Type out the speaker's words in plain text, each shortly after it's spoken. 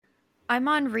I'm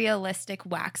on realistic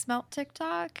wax melt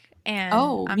TikTok, and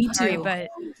Oh, I'm me sorry, too. but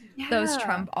those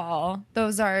trump all.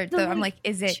 Those are The, I'm like, like,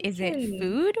 is it chicken.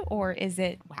 food or is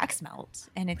it wax melt?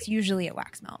 And it's usually a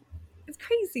wax melt. It's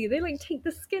crazy. They like take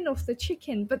the skin off the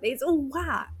chicken, but it's all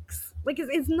wax. Like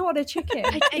it's not a chicken.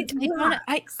 It's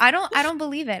wax. I don't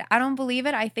believe it. I don't believe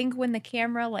it. I think when the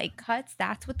camera like cuts,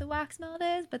 that's what the wax melt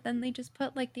is. But then they just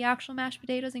put like the actual mashed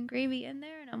potatoes and gravy in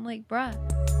there, and I'm like, bruh.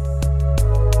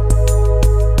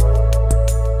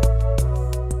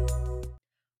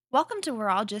 Welcome to We're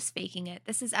All Just Faking It.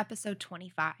 This is episode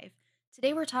 25.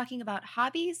 Today we're talking about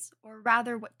hobbies, or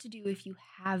rather what to do if you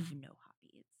have no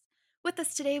hobbies. With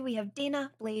us today we have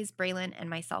Dana, Blaze, Braylon, and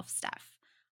myself, Steph.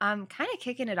 Kind of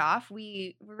kicking it off.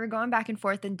 We were going back and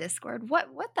forth in Discord. What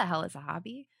the hell is a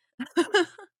hobby?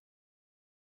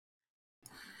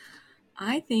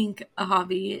 I think a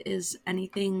hobby is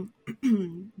anything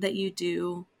that you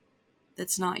do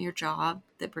that's not your job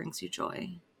that brings you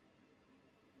joy.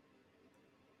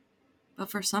 But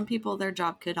for some people, their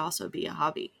job could also be a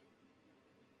hobby.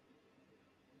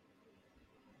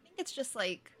 I think it's just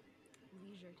like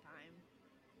leisure time.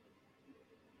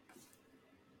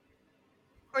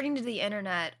 According to the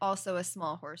internet, also a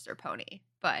small horse or pony,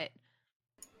 but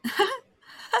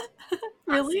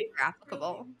Really? super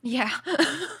applicable. Yeah.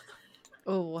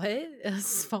 Oh, what? A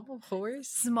small horse?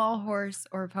 Small horse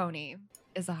or pony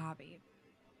is a hobby.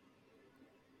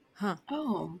 Huh.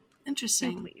 Oh,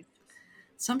 interesting. Please.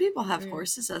 Some people have Weird.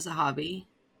 horses as a hobby.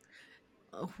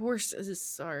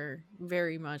 Horses are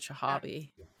very much a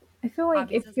hobby. I feel like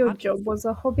Hobbies if is your hobbies. job was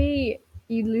a hobby,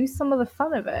 you lose some of the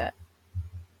fun of it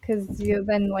because you're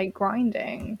then like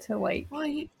grinding to like Well,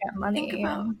 you get money. think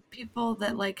about people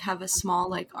that like have a small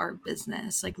like art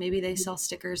business. Like maybe they sell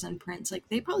stickers and prints. Like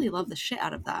they probably love the shit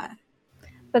out of that.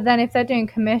 But then if they're doing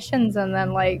commissions and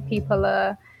then like people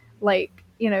are like,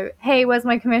 you know, hey, where's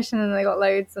my commission? And they got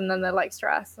loads, and then they're like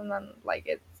stressed, and then like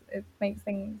it makes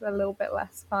things a little bit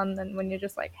less fun than when you're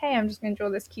just like, hey, I'm just gonna draw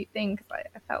this cute thing because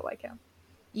I felt like it.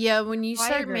 Yeah, when you I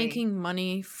start agree. making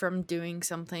money from doing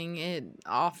something, it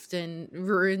often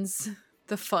ruins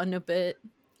the fun a bit.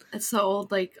 It's the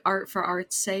old like art for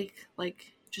art's sake.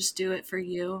 Like just do it for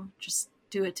you. Just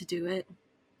do it to do it.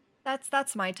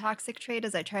 That's my toxic trait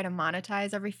is I try to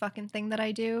monetize every fucking thing that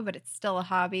I do, but it's still a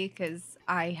hobby because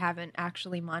I haven't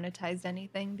actually monetized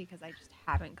anything because I just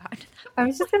haven't gotten to that. I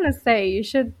was just gonna say you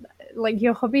should like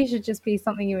your hobby should just be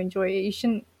something you enjoy. You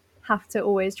shouldn't have to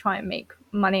always try and make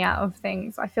money out of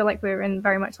things. I feel like we're in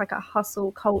very much like a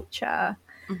hustle culture.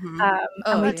 Mm-hmm.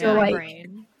 And we yeah. feel My like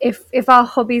brain. if our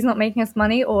hobby's not making us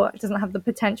money or it doesn't have the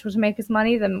potential to make us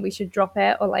money, then we should drop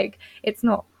it, or like it's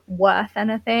not worth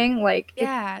anything. Like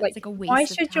Yeah, like it's like a waste why of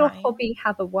should your time. hobby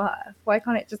have a worth? Why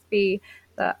can't it just be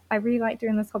that I really like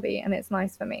doing this hobby and it's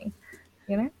nice for me,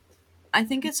 you know? I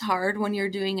think it's hard when you're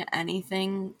doing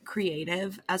anything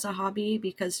creative as a hobby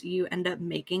because you end up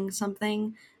making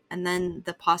something and then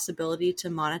the possibility to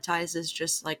monetize is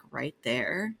just like right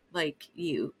there. Like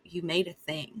you made a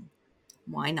thing.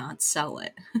 Why not sell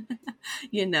it?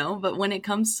 You know, but when it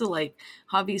comes to like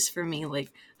hobbies for me,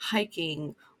 like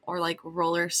hiking or like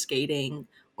roller skating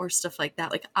or stuff like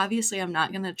that, like obviously I'm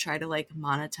not going to try to like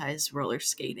monetize roller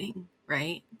skating,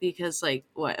 right? Because like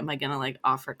what am I going to like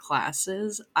offer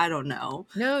classes? I don't know.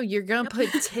 No, you're gonna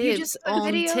put You tips just put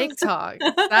on videos. TikTok.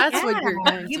 That's what you're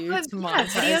gonna You do put to videos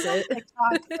monetize on it.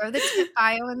 TikTok or the tip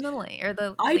bio in the link or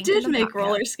the I link in did the make bio.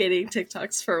 roller skating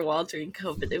TikToks for a while during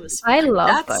COVID. It was I fun. love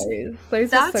That's- those. Those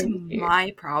That's are so cute.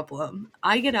 my problem.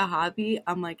 I get a hobby.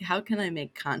 I'm like, how can I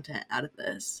make content out of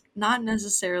this? Not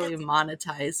necessarily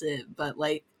monetize it, but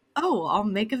like, oh, I'll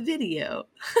make a video.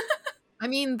 I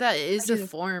mean, that is I a do.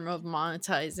 form of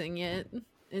monetizing it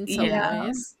in some Yeah.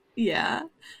 ways. Yeah.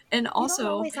 And You don't also,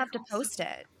 always have to post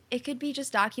it. It could be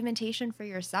just documentation for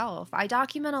yourself. I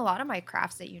document a lot of my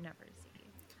crafts that you never see.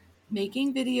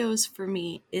 making videos for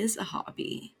me is a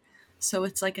hobby. So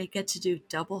it's like I get to do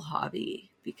double hobby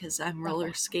because I'm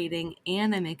roller skating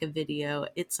and I make a video.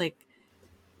 It's like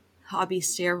hobby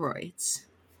steroids.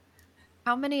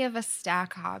 How many of us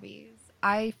stack hobbies?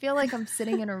 I feel like I'm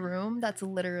sitting in a room that's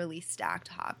literally stacked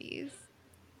hobbies.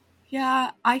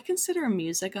 Yeah, I consider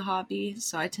music a hobby,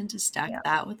 so I tend to stack Yeah.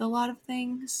 that with a lot of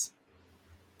things.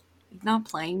 Like not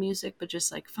playing music, but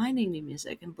just like finding new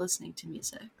music and listening to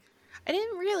music. I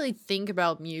didn't really think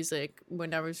about music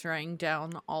when I was writing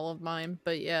down all of mine,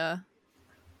 but yeah.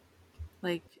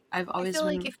 Like I've I always feel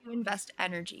been like if you invest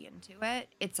energy into it,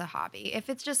 it's a hobby. If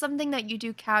it's just something that you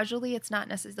do casually, it's not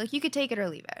necessarily like you could take it or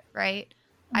leave it, right?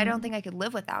 I don't think I could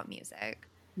live without music.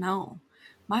 no.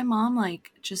 My mom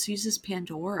like just uses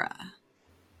Pandora.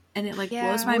 And it like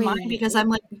blows Yeah. my mind Wait, because I'm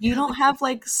like, you don't have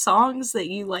like songs that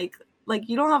you like Like,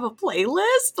 you don't have a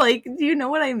playlist? Like, do you know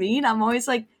what I mean? I'm always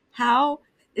like, how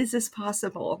is this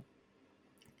possible?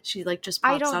 She like just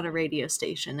I pops don't on a radio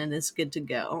station and is good to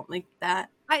go. Like that.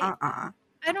 I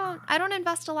I don't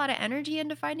invest a lot of energy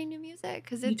into finding new music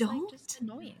because You it's like just don't?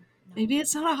 annoying. No. Maybe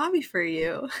it's not a hobby for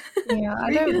you. Yeah, Were I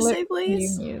you don't gonna look say, for new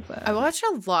please? music. I watch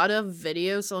a lot of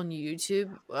videos on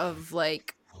YouTube of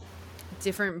like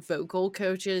different vocal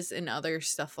coaches and other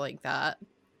stuff like that.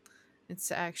 It's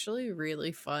actually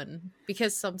really fun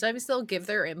because sometimes they'll give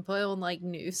their input on like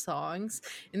new songs,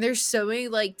 and there's so many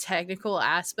like technical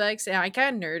aspects, and I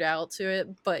kind of nerd out to it,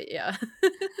 but yeah.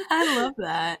 I love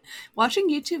that. Watching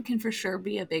YouTube can for sure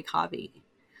be a big hobby.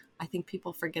 I think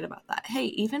people forget about that. Hey,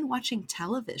 even watching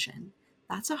television,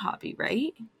 that's a hobby,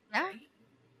 right? Yeah.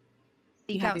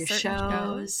 You Seek have out your certain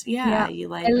shows. Yeah, you I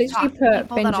like. literally talk to put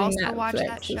people that binging also watch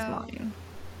that Netflix as show. mine.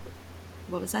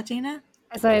 What was that, Dana?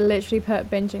 So I literally put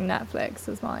binging Netflix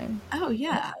as mine. Oh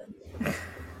yeah.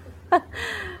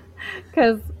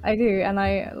 Because I do, and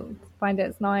I find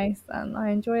it's nice, and I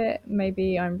enjoy it.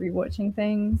 Maybe I'm rewatching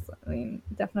things. I mean,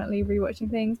 definitely rewatching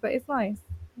things, but it's nice.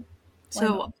 Why So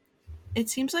not? it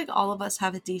seems like all of us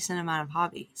have a decent amount of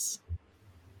hobbies.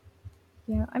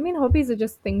 Yeah, I mean, hobbies are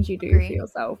just things you do for Agree.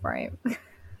 yourself, right?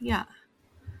 Yeah.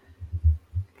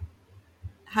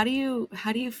 How do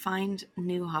you find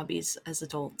new hobbies as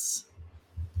adults?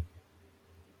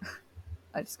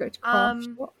 I just go to craft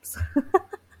Um, shops.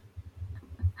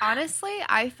 Honestly,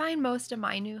 I find most of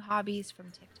my new hobbies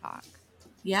from TikTok. I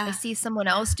Yeah. see someone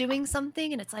else doing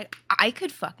something and it's like, I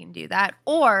could fucking do that.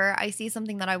 Or I see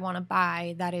something that I want to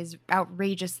buy that is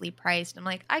outrageously priced. I'm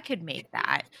like, I could make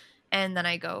that. And then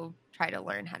I go try to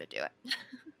learn how to do it.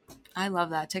 I love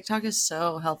that. TikTok is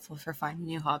so helpful for finding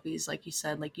new hobbies. Like you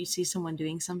said, like you see someone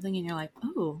doing something and you're like,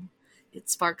 oh, it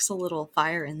sparks a little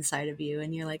fire inside of you.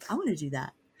 And you're like, I want to do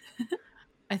that.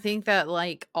 I think that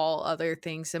like all other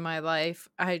things in my life,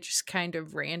 I just kind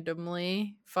of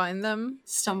randomly find them.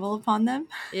 Stumble upon them.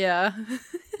 Yeah.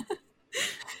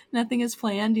 Nothing is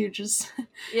planned. You're just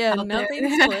Yeah, out there.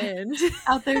 nothing's planned.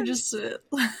 out there just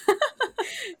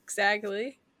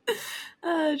Exactly.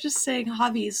 just saying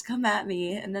hobbies, come at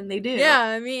me. And then they do. Yeah,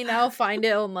 I mean, I'll find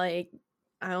it on like,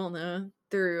 I don't know,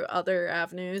 through other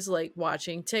avenues like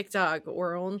watching TikTok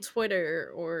or on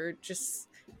Twitter or just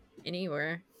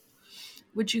anywhere.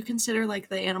 Would you consider like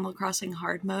the Animal Crossing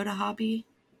hard mode a hobby?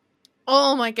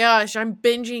 Oh my gosh, I'm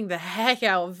binging the heck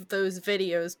out of those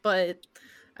videos, but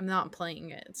I'm not playing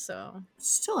it, so It's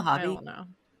still a I hobby. don't know.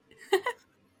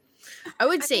 I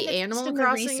would I say think it's just Animal in the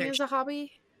Crossing research. is a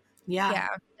hobby, Yeah.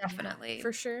 Definitely.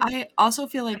 for sure. I also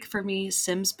feel like for me,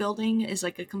 Sims building is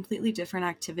like a completely different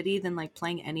activity than like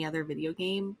playing any other video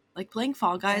game. Like playing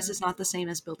Fall Guys Yeah. is not the same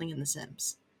as building in The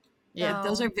Sims. Yeah. Like,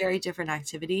 those No. are very different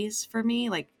activities for me.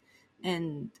 Like,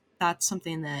 and that's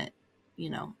something that,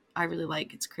 I really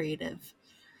like. It's creative.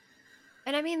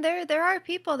 And I mean, there are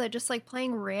people that just like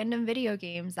playing random video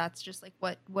games. That's just like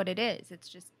what it is. It's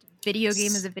just video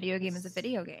game is a video game is a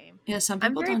video game. Yeah, some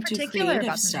I'm people very don't do particular creative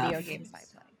about the stuff. video games I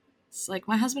play. It's like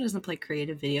my husband doesn't play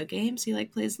creative video games. He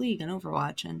like plays League and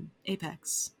Overwatch and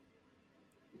Apex.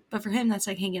 But for him, that's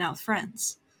like hanging out with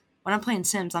friends. When I'm playing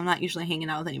Sims, I'm not usually hanging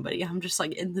out with anybody. I'm just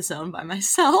like in the zone by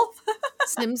myself.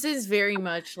 Sims is very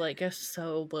much like a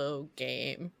solo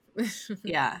game.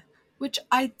 Yeah. Which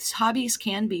hobbies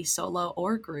can be solo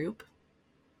or group.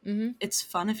 Mm-hmm. It's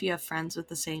fun if you have friends with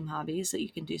the same hobbies that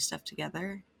you can do stuff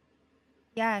together.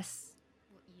 Yes,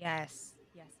 yes,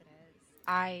 it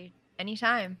is.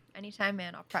 Anytime,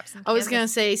 man. I'll prep some. I was gonna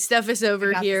canvas. say stuff is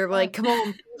over got here. this Like, up. come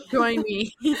on, join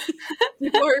me.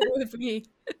 Work with me.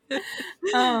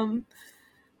 I Show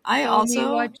me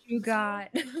also what you got.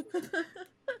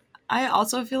 I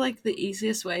also feel like the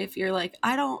easiest way, if you're like,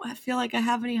 I don't feel like I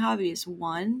have any hobbies,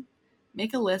 one,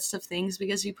 make a list of things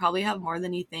because you probably have more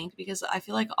than you think. Because I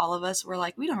feel like all of us were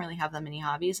like, we don't really have that many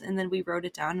hobbies. And then we wrote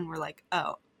it down and we're like,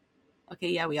 oh, okay,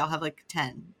 yeah, we all have like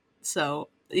 10. So,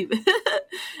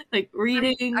 like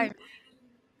reading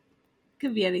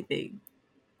could be anything.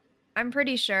 I'm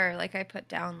pretty sure. Like I put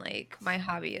down like my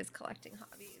hobby is collecting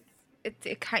hobbies.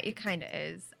 It kind of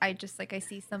is. I just like I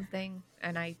see something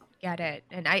and I get it.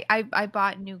 And I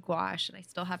bought new gouache and I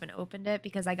still haven't opened it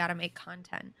because I got to make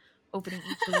content opening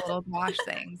each of the little gouache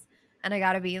things, and I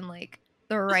got to be in like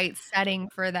the right setting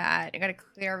for that. I got to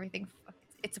clear everything.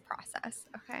 It's a process.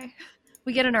 Okay,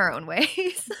 we get in our own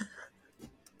ways.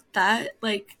 That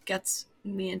like gets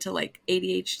me into like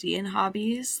ADHD and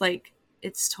hobbies. Like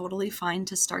it's totally fine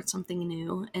to start something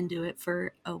new and do it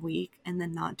for a week and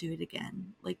then not do it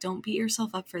again. Like, don't beat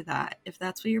yourself up for that. If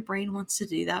that's what your brain wants to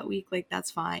do that week, like,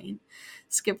 that's fine.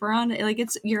 Skip around. Like,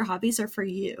 it's your hobbies are for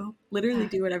you. Literally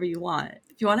do whatever you want.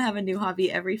 If you want to have a new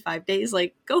hobby every 5 days,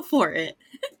 like, go for it.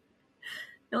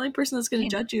 The only person that's going to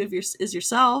judge you is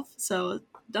yourself. So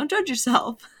don't judge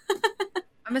yourself.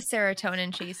 I'm a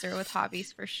serotonin chaser with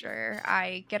hobbies for sure.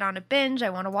 I get on a binge,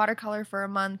 I want to watercolor for a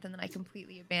month, and then I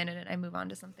completely abandon it. I move on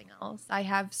to something else. I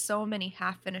have so many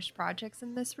half-finished projects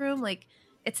in this room. Like,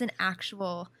 it's an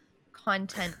actual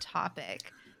content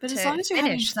topic. But to as long as you're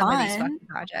having finish some of these fun, fucking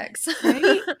projects.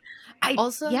 right?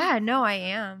 I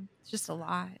am. It's just a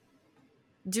lot.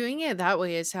 Doing it that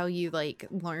way is how you like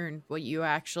learn what you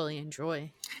actually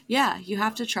enjoy. Yeah, you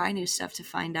have to try new stuff to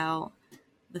find out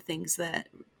the things that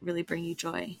really bring you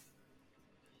joy.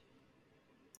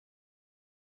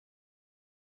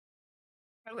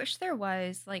 I wish there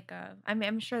was like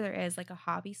I'm sure there is like a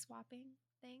hobby swapping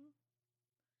thing.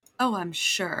 Oh, I'm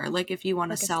sure. Like, if you want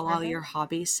to Like a sell all service? your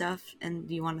hobby stuff and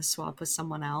you want to swap with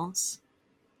someone else.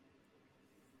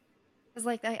 Because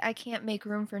like I can't make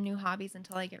room for new hobbies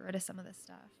until I get rid of some of this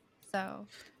stuff. So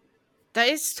That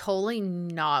is totally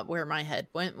not where my head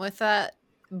went with that,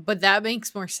 but that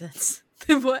makes more sense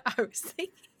than what I was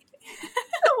thinking.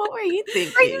 What were you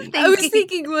thinking? I was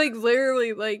thinking like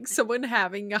literally like someone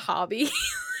having a hobby.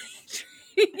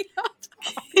 Trading off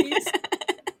hobbies.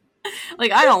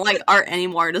 Like, I don't like art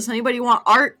anymore. Does anybody want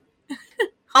art?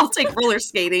 I'll take roller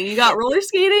skating. You got roller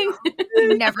skating?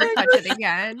 never touch it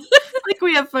again. Like,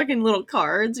 we have fucking little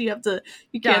cards. You can't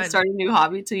Done. start a new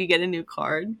hobby till you get a new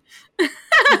card.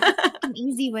 How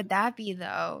easy would that be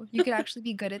though? You could actually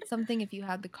be good at something if you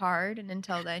had the card, and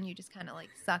until then you just kind of like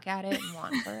suck at it and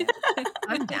want for it.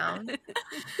 I'm down.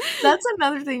 That's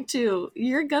another thing too.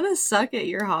 You're gonna suck at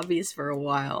your hobbies for a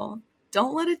while.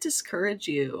 Don't let it discourage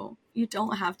you. You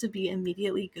don't have to be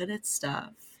immediately good at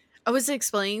stuff. I was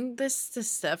explaining this to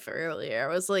Steph earlier.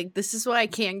 I was like, this is why I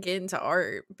can't get into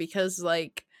art because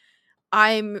like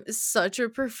I'm such a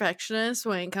perfectionist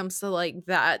when it comes to like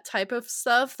that type of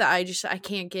stuff that I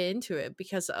can't get into it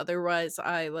because otherwise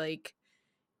I like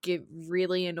get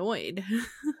really annoyed.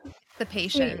 The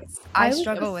patience. I I was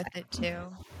struggle just- with it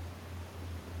too.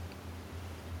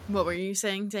 What were you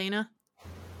saying, Dana?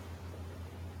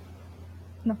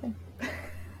 Nothing.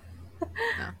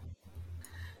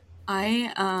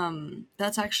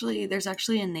 There's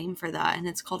actually a name for that, and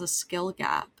it's called a skill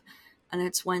gap. And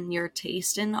it's when your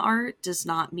taste in art does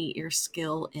not meet your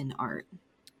skill in art.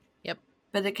 Yep.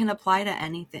 But it can apply to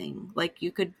anything. Like,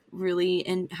 you could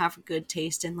really have good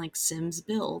taste in like Sims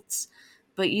builds,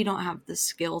 but you don't have the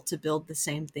skill to build the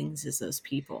same things as those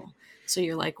people. So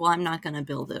you're like, well, I'm not going to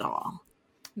build it all.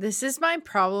 This is my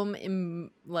problem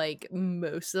in like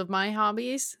most of my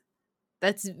hobbies.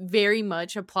 That's very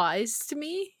much applies to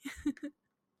me.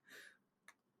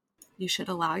 You should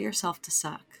allow yourself to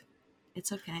suck.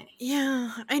 It's okay.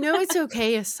 Yeah, I know it's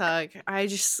okay to suck. I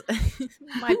just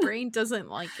my brain doesn't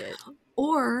like it.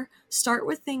 Or start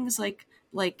with things like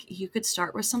you could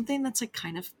start with something that's like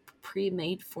kind of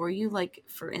pre-made for you. Like,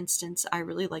 for instance, I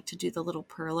really like to do the little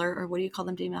perler, or what do you call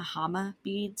them, Dana? Hama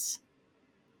beads?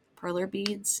 Perler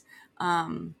beads.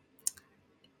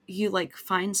 You like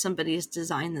find somebody's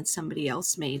design that somebody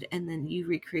else made, and then you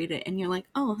recreate it, and you're like,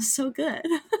 oh, so good.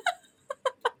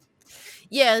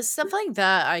 Yeah, stuff like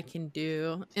that I can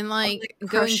do. And like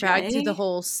going back to crochet. the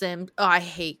whole sim, oh, I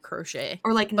hate crochet.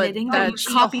 Or like But knitting, where you that's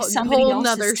copy a somebody whole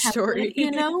else's nother template, story.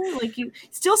 you know? Like, you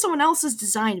steal someone else's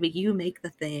design, but you make the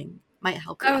thing. Might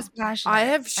help you. I was passionate. I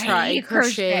have tried hate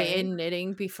crochet and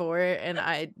knitting before, and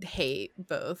I hate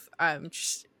both.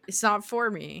 It's not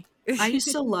for me. I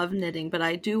used to love knitting, but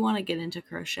I do want to get into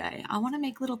crochet. I want to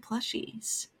make little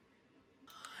plushies.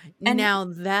 And now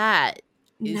that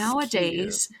is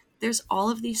nowadays, cute. there's all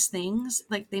of these things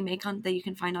like they make on that you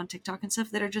can find on TikTok and stuff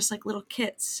that are just like little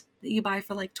kits that you buy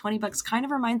for like $20. Kind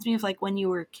of reminds me of like when you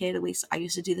were a kid. At least I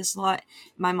used to do this a lot.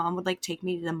 My mom would like take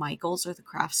me to Michael's or the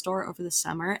craft store over the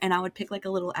summer, and I would pick like a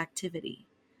little activity,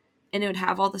 and it would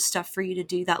have all the stuff for you to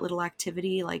do that little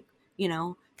activity. Like, you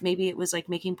know, maybe it was like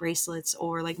making bracelets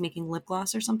or like making lip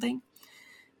gloss or something.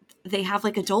 They have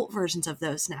like adult versions of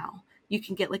those now. You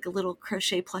can get like a little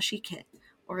crochet plushie kit,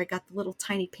 or I got the little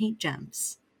tiny paint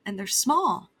gems, and they're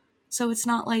small, so it's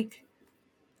not like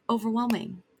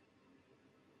overwhelming.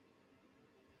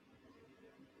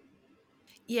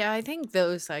 Yeah, I think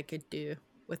those I could do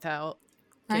without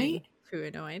getting Right? too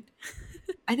annoyed.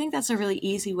 I think that's a really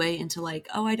easy way into like,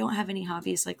 oh, I don't have any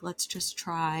hobbies. Like, let's just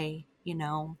try, you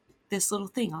know, this little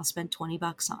thing I'll spend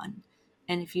 $20 on.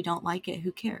 And if you don't like it,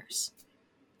 who cares?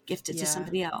 Gift it to Yeah.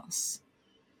 somebody else.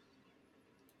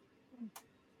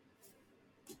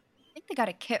 they got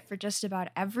a kit for just about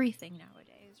everything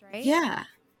nowadays, right? Yeah.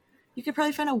 You could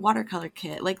probably find a watercolor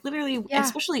kit, like literally, Yeah.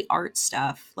 especially art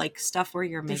stuff, like stuff where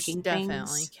you're There's making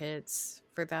definitely things. kits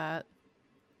for that.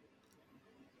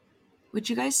 Would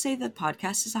you guys say the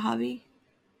podcast is a hobby?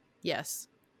 Yes,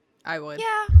 I would.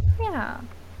 Yeah. Yeah.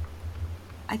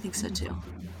 I think so too.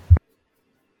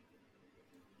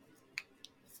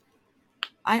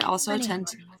 I also Many tend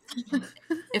to, hobbies.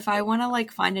 if I want to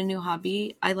like find a new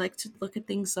hobby, I like to look at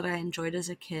things that I enjoyed as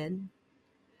a kid.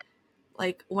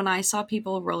 Like when I saw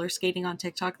people roller skating on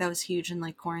TikTok, that was huge in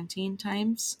like quarantine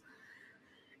times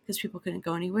because people couldn't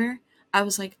go anywhere. I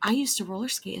was like, I used to roller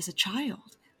skate as a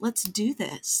child. Let's do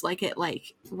this. Like it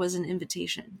like was an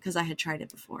invitation because I had tried it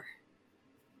before.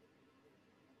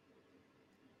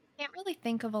 Can't really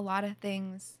think of a lot of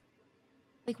things.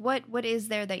 Like what is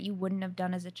there that you wouldn't have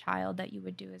done as a child that you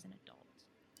would do as an adult?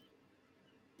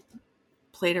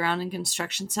 Played around in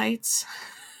construction sites.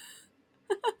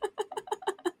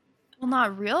 Well,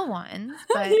 not real ones,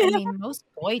 but I Yeah. mean, most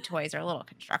boy toys are little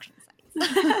construction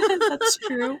sites. That's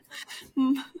true.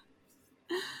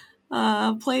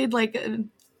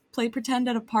 Play pretend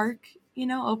at a park,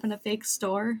 open a fake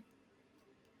store.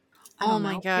 I Oh don't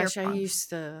my know. gosh, I punk. used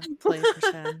to play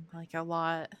pretend like a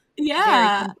lot. Very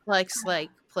Yeah. complex, like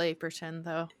play pretend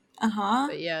though. Uh-huh.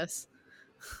 But yes.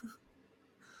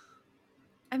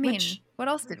 I mean, Which- what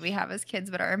else did we have as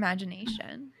kids but our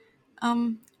imagination?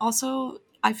 Also,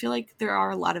 I feel like there are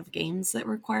a lot of games that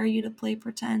require you to play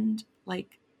pretend.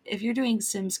 Like, if you're doing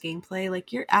Sims gameplay,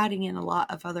 like, you're adding in a lot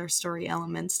of other story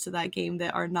elements to that game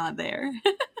that are not there.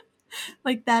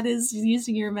 Like, that is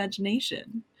using your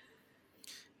imagination.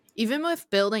 Even with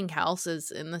building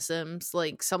houses in The Sims,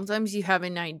 like sometimes you have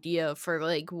an idea for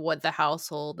like what the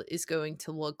household is going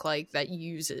to look like that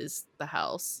uses the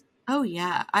house. Oh,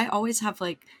 yeah. I always have,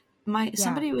 like,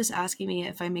 somebody was asking me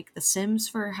if I make the Sims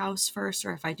for a house first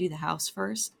or if I do the house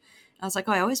first. I was like,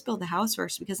 oh, I always build the house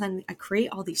first because then I create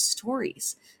all these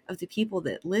stories of the people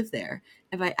that live there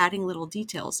and by adding little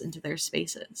details into their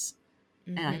spaces.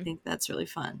 And I Mhm. think that's really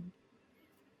fun.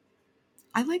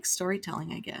 I like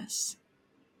storytelling, I guess.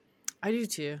 I do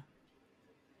too.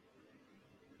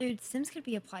 Dude, Sims could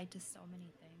be applied to so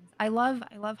many things. I love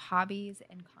hobbies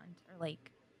and content or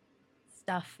like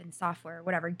stuff and software,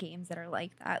 whatever games that are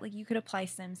like that. Like you could apply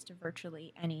Sims to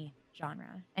virtually any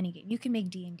genre, any game. You can make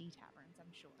D&D taverns,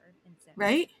 I'm sure, in Sims.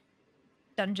 Right?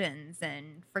 Dungeons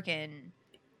and freaking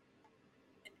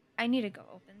I need to go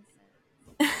open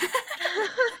Sims.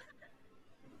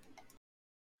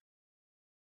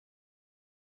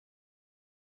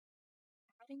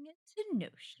 Adding it to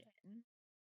Notion.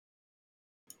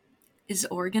 Is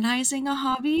organizing a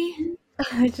hobby?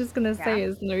 I was just gonna say, Yeah.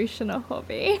 is Notion a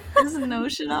hobby? Is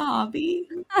Notion a hobby?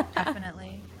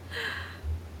 Definitely.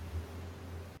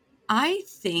 I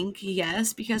think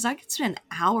yes, because I could spend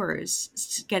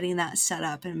hours getting that set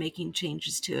up and making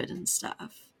changes to it and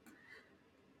stuff.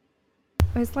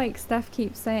 It's like Steph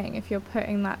keeps saying, if you're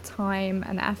putting that time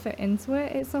and effort into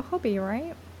it, it's a hobby,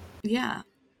 right? Yeah.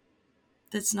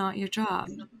 That's not your job.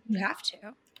 You have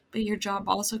to. But your job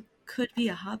also could be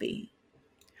a hobby.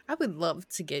 I would love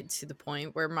to get to the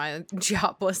point where my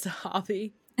job was a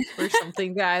hobby or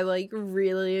something that I like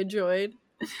really enjoyed.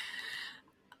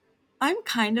 I'm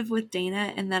kind of with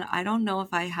Dana in that I don't know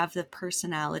if I have the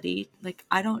personality. Like,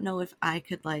 I don't know if I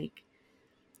could, like,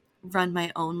 run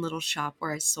my own little shop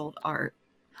where I sold art.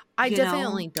 I You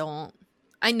definitely know? don't.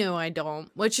 I know I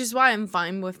don't, which is why I'm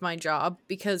fine with my job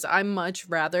because I much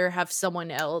rather have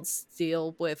someone else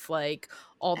deal with like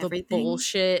all the Everything?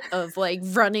 bullshit of like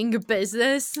running a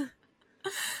business.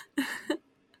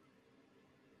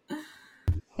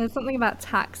 There's something about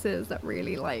taxes that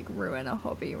really like ruin a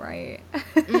hobby, right?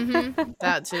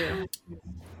 That too.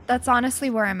 That's honestly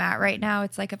where I'm at right now.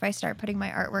 It's like if I start putting my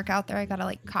artwork out there, I gotta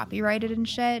like copyright it and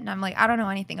shit. And I'm like, I don't know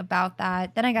anything about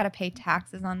that. Then I gotta pay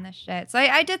taxes on this shit. So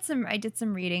I did some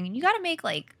reading, and you gotta make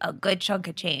like a good chunk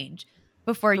of change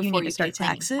before you need to start pay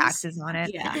claiming taxes on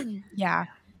it. Yeah. Yeah.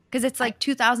 Because it's like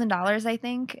 $2,000, I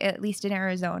think, at least in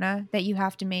Arizona, that you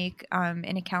have to make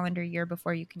in a calendar year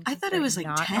before you can. I thought it was like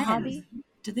not a 10. hobby.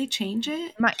 Did they change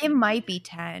it? It might be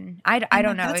 10. I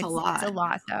don't know. That's It's a lot. It's a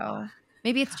lot though.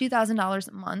 Maybe it's $2,000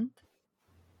 a month.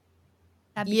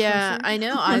 That'd be Yeah, closer. I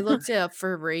know. I looked it up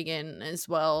for Reagan as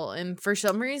well. And for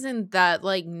some reason, that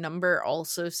like number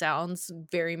also sounds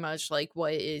very much like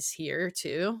what is here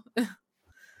too.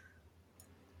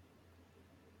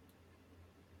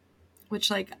 Which,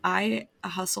 like, I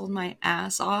hustled my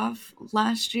ass off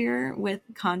last year with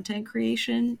content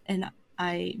creation and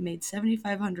I made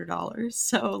 $7,500.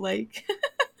 So, like,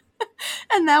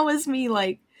 and that was me,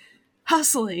 like,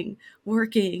 hustling,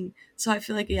 working. So I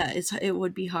feel like, yeah, it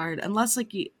would be hard unless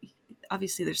like you,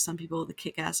 obviously there's some people with a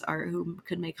kick-ass art who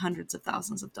could make hundreds of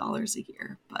thousands of dollars a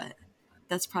year, but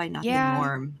that's probably not the Yeah.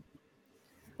 norm.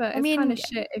 But I it's kind mean, of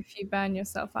shit if you burn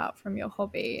yourself out from your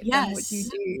hobby. Yes. Then what do you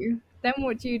do? Then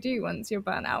what do you do once you're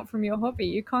burnt out from your hobby?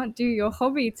 You can't do your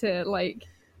hobby to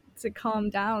calm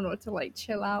down or to like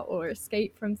chill out or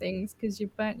escape from things because you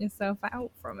burnt yourself out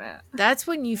from it. That's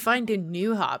when you find a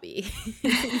new hobby.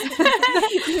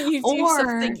 You do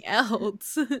something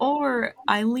else. Or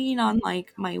I lean on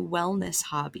like my wellness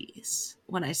hobbies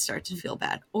when I start to feel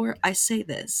bad. Or I say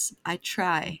this, I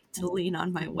try to lean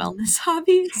on my wellness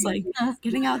hobbies, like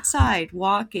getting outside,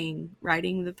 walking,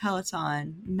 riding the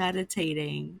Peloton,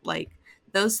 meditating. Like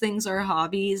those things are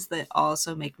hobbies that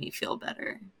also make me feel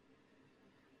better.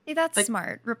 See, that's Like-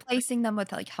 smart. Replacing them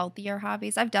with like healthier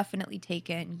hobbies. I've definitely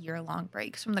taken year-long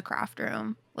breaks from the craft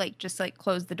room. Like just like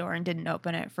closed the door and didn't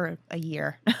open it for a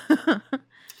year.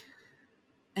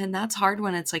 And that's hard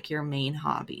when it's like your main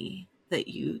hobby that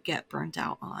you get burnt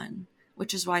out on,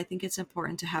 which is why I think it's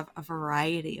important to have a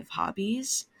variety of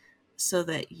hobbies so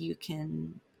that you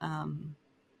can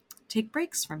take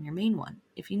breaks from your main one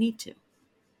if you need to.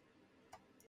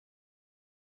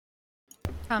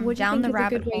 What do you Down think the is a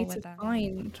rabbit good way hole to with them.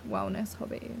 find wellness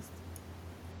hobbies?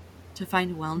 To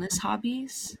find wellness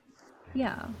hobbies,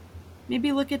 Yeah.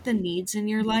 maybe look at the needs in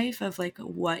your life of like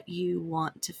what you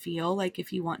want to feel. Like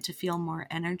if you want to feel more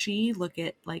energy, look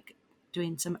at like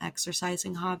doing some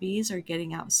exercising hobbies or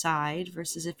getting outside,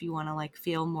 versus if you want to like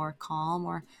feel more calm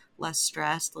or less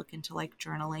stressed, look into like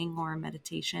journaling or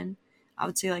meditation. I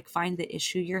would say like find the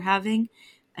issue you're having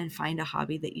and find a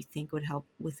hobby that you think would help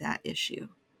with that issue.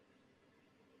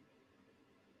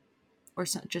 Or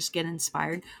just get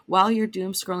inspired while you're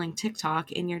doom scrolling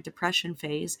TikTok in your depression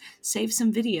phase. Save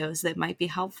some videos that might be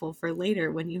helpful for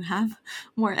later when you have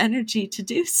more energy to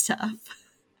do stuff.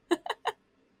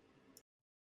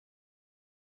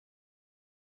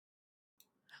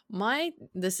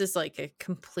 This is like a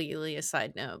completely a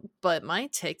side note, but my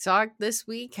TikTok this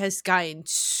week has gotten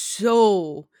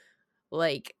so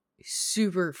like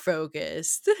super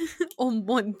focused on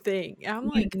one thing. And I'm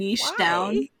You like, niche why?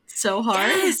 down so hard.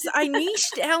 Yes, I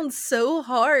niched down so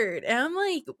hard. And I'm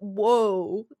like,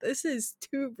 whoa, this is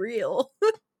too real.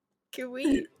 Can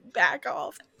we back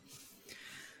off?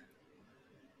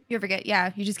 You ever get,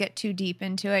 you just get too deep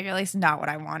into it. You're like, it's not what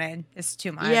I wanted. It's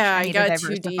too much. Yeah, I need got to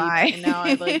too deep diversify. and now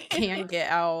I like can't get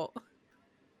out.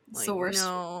 It's Like, the worst.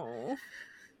 no.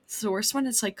 It's the worst when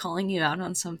it's like calling you out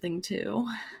on something too.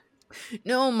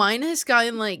 No, mine has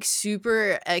gotten like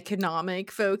super economic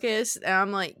focused. And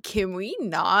I'm like, can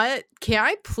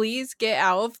I please get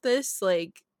out of this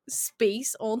like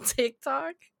space on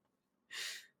TikTok?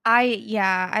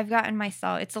 I've gotten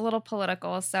myself, it's a little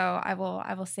political, so I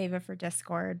will save it for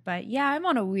Discord. But yeah, I'm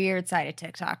on a weird side of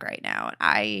TikTok right now.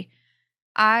 And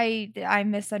I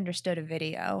misunderstood a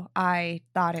video. I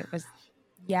thought it was,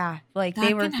 like That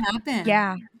they were, can happen.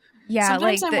 yeah.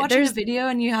 Sometimes like I'm watching a there's video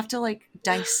and you have to like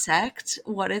dissect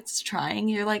what it's trying.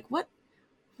 You're like, what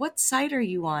site are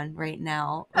you on right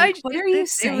now? Like, what are you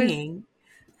saying?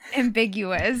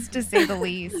 ambiguous to say the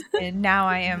least. And now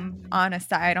I am on a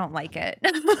side. I don't like it.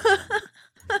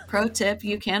 Pro tip,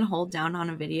 you can hold down on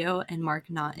a video and mark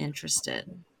not interested.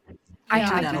 I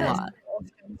do do that a that. lot.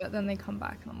 Often, but then they come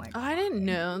back and I'm like, I didn't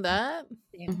know that.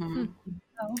 Mhm.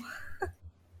 no.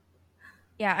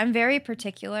 Yeah, I'm very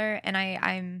particular, and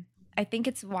I think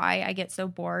it's why I get so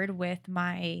bored with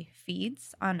my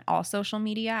feeds on all social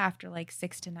media after like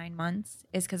 6 to 9 months,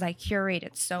 is because I curate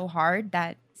it so hard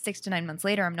that 6 to 9 months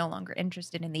later I'm no longer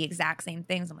interested in the exact same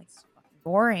things. I'm like, it's fucking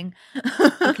boring.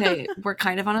 Okay, we're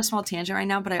kind of on a small tangent right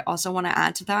now, but I also want to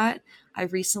add to that. I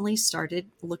recently started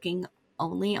looking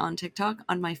only on TikTok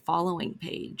on my following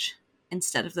page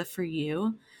instead of the For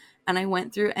You. And I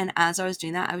went through, and as I was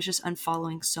doing that, I was just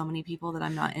unfollowing so many people that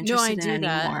I'm not interested in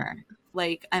anymore.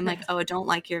 Like, I'm like, oh, I don't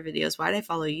like your videos. Why did I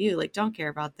follow you? Like, don't care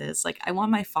about this. Like, I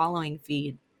want my following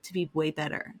feed to be way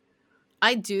better.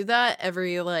 I do that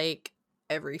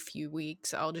every few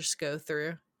weeks. I'll just go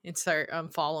through and start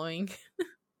unfollowing.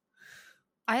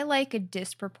 I like a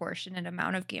disproportionate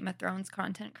amount of Game of Thrones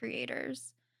content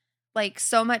creators. Like,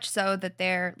 so much so that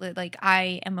they're like,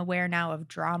 I am aware now of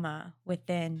drama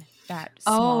within that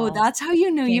small. Oh, that's how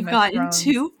you know Game you've of gotten Thrones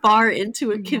too far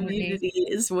into a community. community,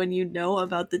 is when you know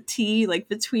about the tea, like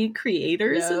between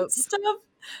creators Yep. and stuff.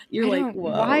 You're I like, don't-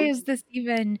 whoa. why is this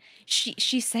even?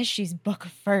 She says she's book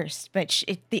first, but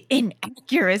the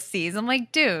inaccuracies. I'm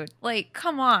like, dude, like,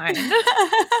 come on.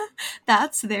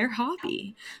 That's their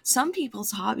hobby. Some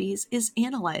people's hobbies is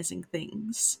analyzing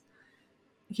things,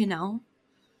 you know?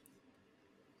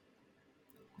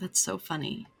 That's so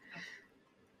funny.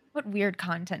 What weird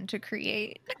content to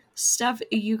create. Steph,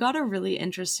 you got a really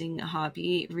interesting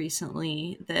hobby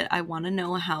recently that I want to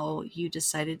know how you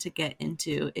decided to get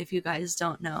into. If you guys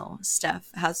don't know, Steph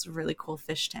has really cool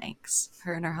fish tanks,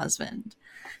 her and her husband.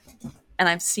 And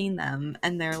I've seen them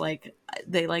and they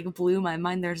like blew my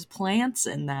mind. There's plants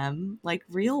in them, like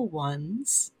real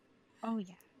ones. Oh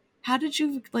yeah. How did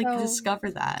you So-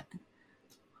 discover that?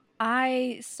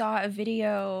 I saw a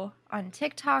video on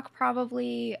TikTok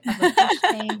probably of a fish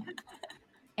tank,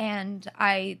 and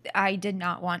I did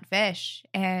not want fish,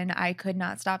 and I could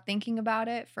not stop thinking about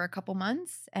it for a couple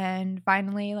months, and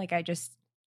finally like I just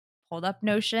pulled up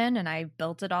Notion and I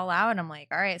built it all out, and I'm like,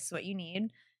 all right, so what you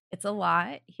need, it's a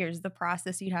lot. Here's the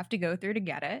process you'd have to go through to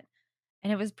get it.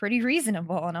 And it was pretty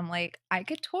reasonable, and I'm like, I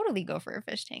could totally go for a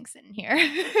fish tank sitting here.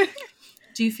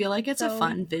 Do you feel like it's a So-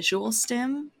 fun visual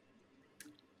stim?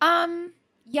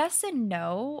 Yes and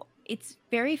no. It's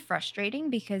very frustrating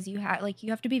because you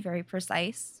have to be very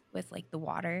precise with like the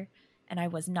water, and I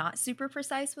was not super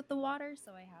precise with the water,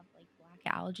 so I have like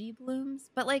black algae blooms.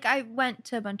 But like I went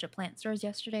to a bunch of plant stores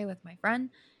yesterday with my friend,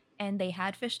 and they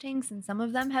had fish tanks, and some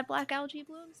of them had black algae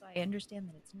blooms, so I understand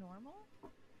that it's normal.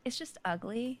 It's just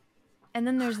ugly. And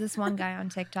then there's this one guy on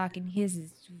TikTok, and his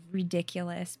is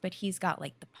ridiculous, but he's got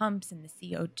like the pumps and the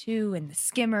CO2 and the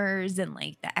skimmers and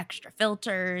like the extra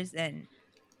filters, and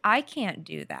I can't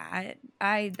do that.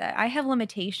 I have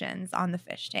limitations on the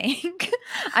fish tank.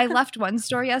 I left one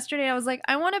store yesterday. I was like,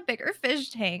 I want a bigger fish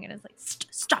tank, and it's like,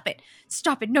 stop it,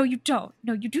 stop it. No, you don't.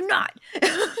 No, you do not.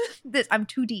 I'm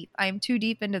too deep. I am too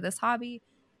deep into this hobby.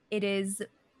 It is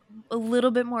a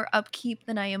little bit more upkeep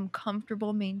than I am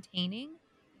comfortable maintaining.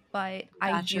 But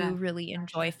I Gotcha. do really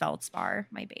enjoy Feldspar,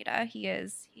 my beta. He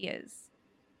is.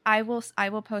 I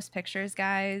will post pictures,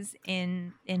 guys,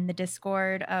 in the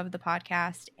Discord of the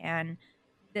podcast. And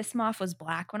this moth was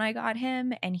black when I got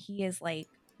him, and he is like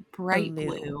Bright blue.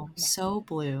 blue. Yeah. So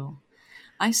blue.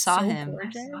 I saw so him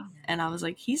gorgeous. and I was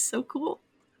like, he's so cool.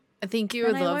 I think you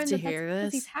And would I love learned to that that's hear because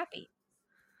this. He's happy.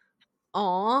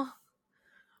 Aw.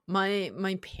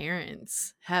 My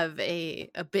parents have a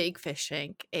big fish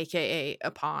tank, aka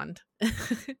a pond,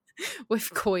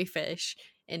 with koi fish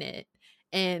in it.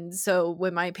 And so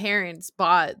when my parents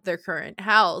bought their current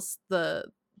house, the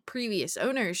previous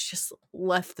owners just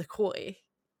left the koi.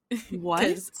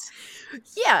 What?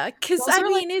 Yeah, because Those I are,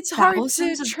 like, mean it's hard to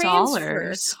thousands of transfer.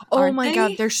 dollars, Oh aren't my they?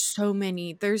 god, there's so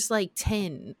many. There's like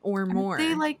 10 or Aren't more.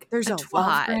 they like there's a a 12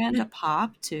 lot. grand a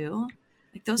pop too?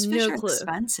 Like those fish No are clue.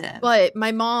 expensive. But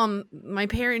my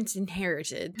parents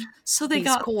inherited. So they these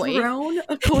got koi. thrown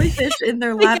a koi fish in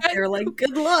their They lap. got- They're like,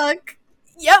 good luck.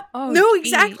 Yep. Oh, no, gee.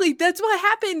 exactly. That's what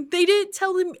happened. They didn't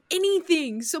tell them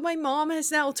anything. So my mom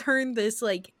has now turned this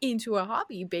like into a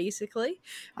hobby, basically,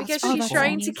 because That's she's that's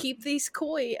trying to amazing. keep these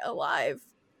koi alive.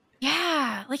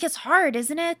 Yeah, like it's hard,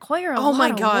 isn't it? Koi are a Oh lot my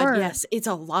of god, work. yes, it's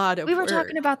a lot of We were work.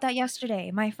 talking about that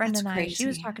yesterday. My friend That's and I. She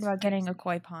was crazy. talking about getting a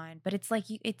koi pond, but it's like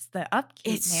it's the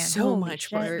upkeep, It's man. so Holy much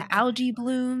shit. work. The algae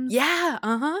blooms. Yeah,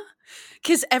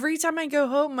 because every time I go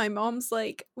home, my mom's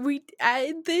like, "We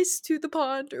added this to the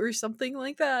pond" or something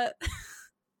like that.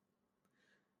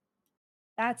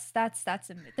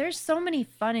 There's so many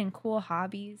fun and cool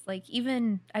hobbies. Like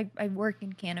even I work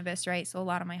in cannabis, right? So a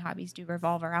lot of my hobbies do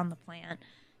revolve around the plant.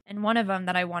 And one of them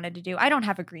that I wanted to do, I don't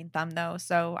have a green thumb though,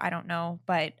 so I don't know.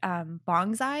 But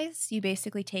bonsais, you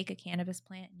basically take a cannabis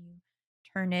plant and you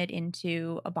turn it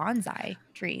into a bonsai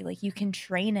tree. Like you can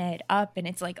train it up, and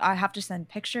it's like I have to send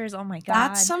pictures. Oh my god,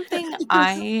 That's something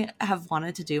I have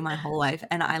wanted to do my whole life.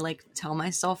 And I like tell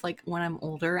myself, like, when I'm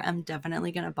older, I'm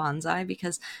definitely going to bonsai,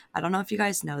 because I don't know if you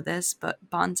guys know this, but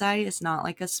bonsai is not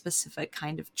like a specific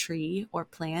kind of tree or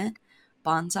plant.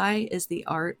 Bonsai is the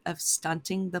art of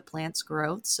stunting the plant's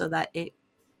growth so that it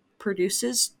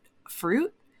produces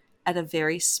fruit at a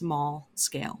very small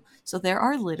scale. So there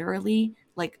are literally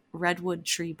like redwood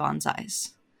tree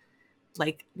bonsais,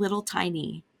 like little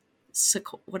tiny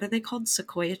what are they called,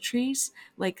 sequoia trees.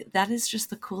 Like that is just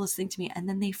the coolest thing to me. And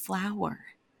then they flower,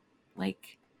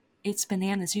 like it's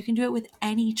bananas. You can do it with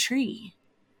any tree.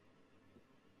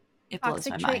 It blows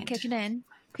toxic my trait mind. kicking in.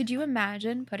 Could you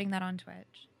imagine putting that on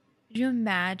Twitch? Could you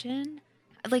imagine?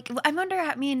 Like I wonder.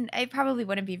 I mean, it probably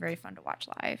wouldn't be very fun to watch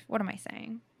live. What am I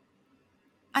saying?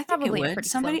 I think Probably a it would. pretty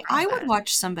slow I would process.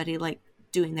 watch somebody like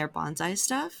doing their bonsai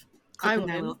stuff, I clipping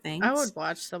their would. little things. I would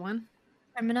watch someone.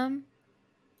 Criminum.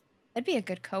 That'd be a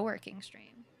good co-working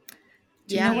stream.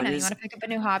 Do you know Yeah. what Dana, you is- want to pick up a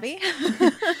new hobby?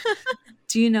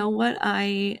 Do you know what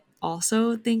I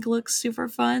also think looks super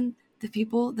fun? The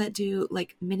people that do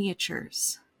like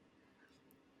miniatures.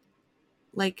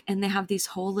 like, and they have these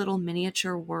whole little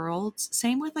miniature worlds.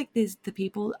 Same with like the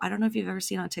people, I don't know if you've ever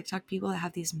seen on TikTok people that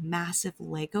have these massive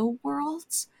Lego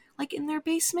worlds like in their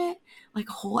basement, like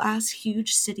whole ass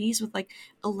huge cities with like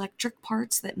electric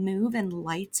parts that move and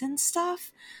lights and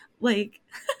stuff. Like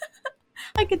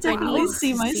I could definitely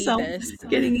see myself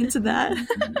getting into that.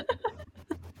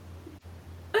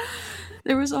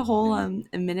 There was a whole a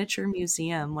miniature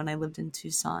museum when I lived in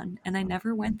Tucson, and I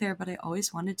never went there, but I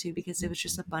always wanted to because it was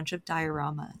just a bunch of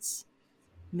dioramas,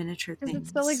 miniature Does things. it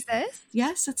still exist?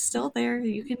 Yes, it's still there.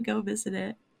 You can go visit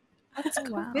it. Let's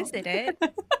go visit it.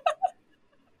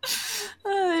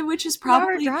 Which is 2 hour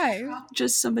probably drive.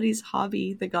 just somebody's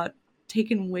hobby that got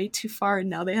taken way too far,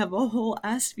 and now they have a whole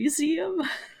ass museum.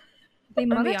 They To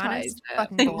be monetized honest, it.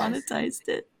 fucking They goals. monetized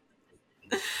it.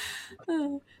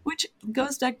 Which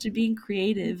goes back to being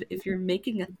creative. If you're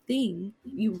making a thing,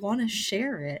 you want to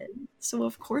share it. So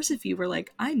of course, if you were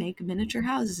like, I make miniature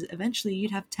houses, eventually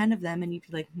you'd have 10 of them, and you'd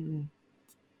be like,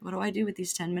 what do I do with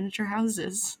these 10 miniature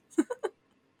houses?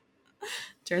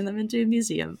 Turn them into a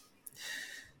museum.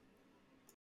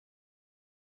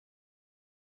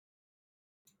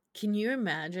 Can you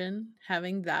imagine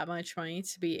having that much money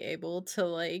to be able to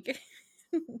like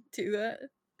do that?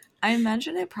 I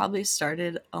imagine it probably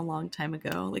started a long time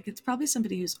ago. Like, it's probably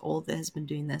somebody who's old that has been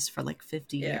doing this for like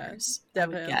 50 years.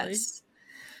 Definitely. I would guess.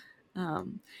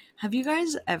 Have you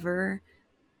guys ever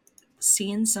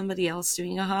seen somebody else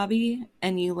doing a hobby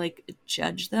and you like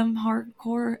judge them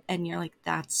hardcore and you're like,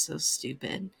 that's so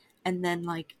stupid? And then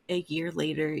like a year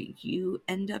later, you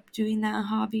end up doing that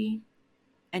hobby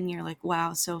and you're like,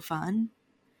 wow, so fun.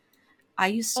 I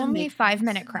used to Only make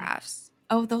 5-minute crafts.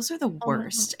 Oh, those are the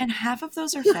worst. And half of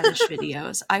those are fetish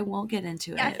videos. I won't get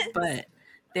into Yes. it, but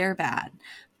they're bad.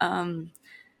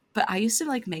 But I used to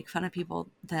like make fun of people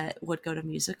that would go to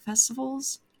music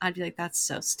festivals. I'd be like, that's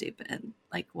so stupid.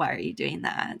 Like, why are you doing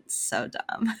that? It's so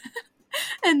dumb.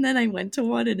 And then I went to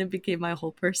one and it became my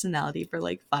whole personality for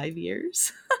like 5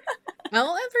 years. I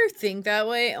don't ever think that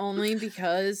way, only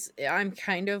because I'm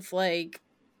kind of like,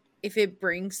 if it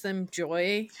brings them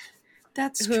joy,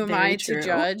 That's who am very I true. to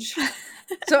judge?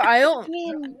 So I don't I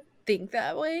mean, think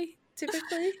that way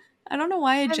typically. I don't know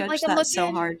why I I'm, judged like, that so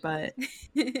looking- hard, but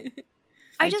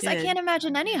I did. can't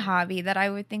imagine any hobby that I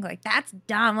would think like that's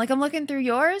dumb. Like I'm looking through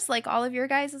yours, like all of your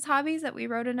guys' hobbies that we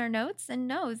wrote in our notes, and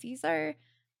no, these are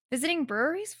visiting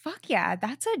breweries. Fuck yeah,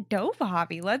 that's a dope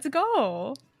hobby. Let's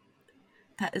go.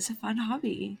 That is a fun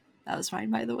hobby. That was mine,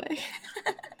 by the way.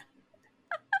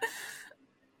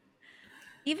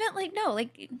 Even like no,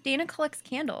 like Dana collects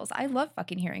candles. I love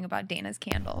fucking hearing about Dana's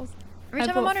candles. Every I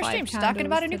time I'm bought on her 5 stream, she's talking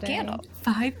about a new candles candle.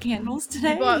 today. 5 candles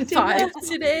today? You bought 5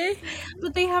 today?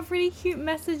 But they have really cute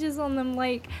messages on them,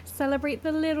 like celebrate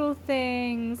the little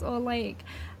things, or like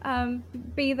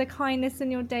be the kindness in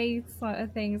your day sort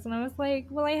of things. And I was like,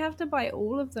 well, I have to buy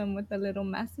all of them with the little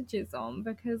messages on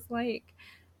because like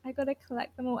I gotta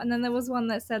collect them all. And then there was one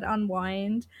that said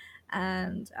unwind,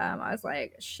 and I was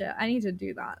like, shit, I need to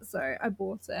do that. So I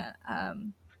bought it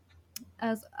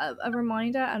as a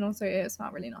reminder, and also it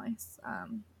smelled really nice.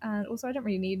 And also I don't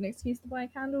really need an excuse to buy a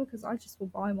candle because I just will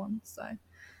buy one. So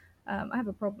I have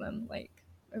a problem, like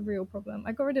a real problem.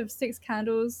 I got rid of 6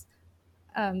 candles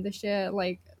this year,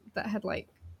 like that had like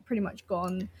pretty much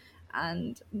gone,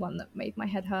 and one that made my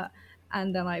head hurt.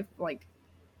 And then I've like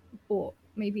bought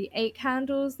maybe 8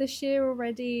 candles this year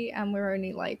already, and we're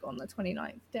only like on the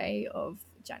 29th day of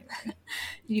January.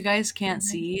 You guys can't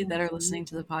see that are listening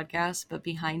to the podcast, but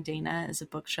behind Dana is a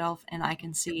bookshelf, and I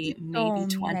can see maybe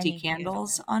 20 many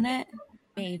candles on it.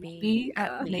 Maybe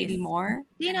at Maybe least. more.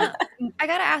 Dana, I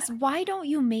gotta ask, why don't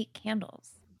you make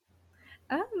candles?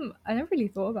 I never really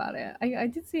thought about it. I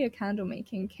did see a candle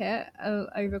making kit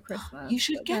over Christmas. You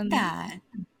should but get then- that.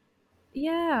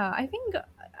 Yeah, I think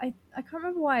I can't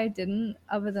remember why I didn't,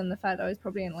 other than the fact I was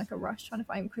probably in like a rush trying to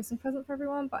find a Christmas present for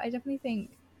everyone. But I definitely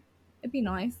think it'd be a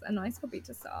nice hobby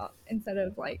to start instead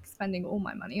of like spending all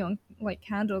my money on like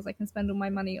candles. I can spend all my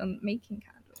money on making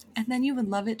candles. And then you would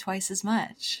love it twice as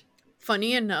much.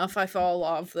 Funny enough, I follow a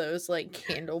lot of those like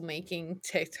candle making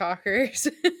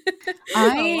TikTokers.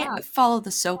 I wow. follow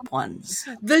the soap ones.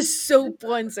 The soap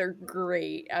ones are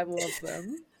great. I love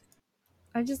them.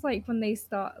 I just like when they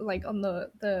start like on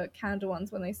the candle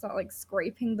ones, when they start like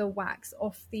scraping the wax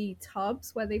off the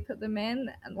tubs where they put them in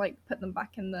and like put them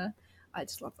back in the. I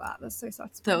just love that. That's so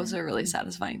satisfying. Those are really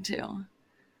satisfying too.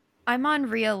 I'm on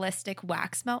realistic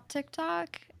wax melt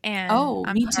TikTok, and Oh,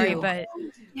 I'm me sorry, too. but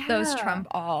those Yeah. trump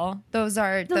all. Those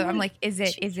are. The, I'm like, like, is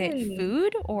it chicken.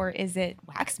 food or is it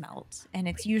wax melt? And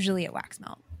it's usually a wax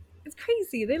melt. It's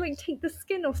crazy. They like take the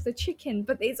skin off the chicken,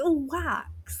 but it's all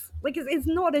wax. Like it's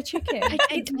not a chicken.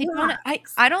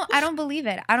 I don't believe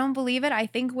it. I don't believe it. I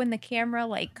think when the camera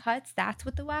like cuts, that's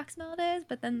what the wax melt is.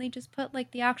 But then they just put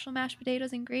like the actual mashed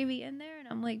potatoes and gravy in there, and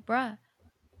I'm like, bruh.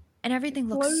 And everything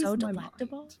looks so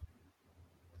delectable.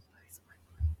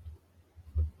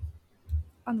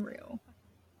 Unreal.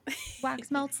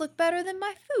 Wax melts look better than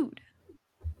my food.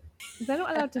 They're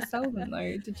not allowed to sell them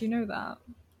though. Did you know that?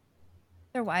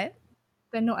 They're what?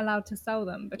 They're not allowed to sell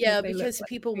them because Yeah, they because look like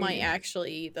people might food.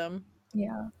 actually eat them.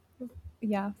 Yeah.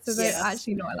 So they're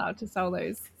actually not allowed to sell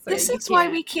those. So This you is why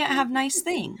can't- we can't have nice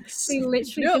things. They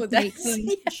literally No, just make that's-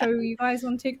 them show you guys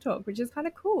on TikTok, which is kind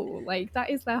of cool. Like that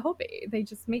is their hobby. They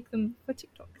just make them for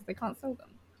TikTok because they can't sell them.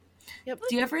 Yep.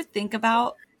 Do you ever think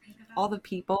about all the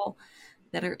people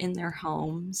that are in their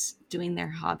homes doing their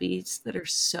hobbies that are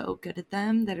so good at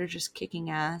them, that are just kicking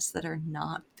ass, that are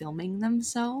not filming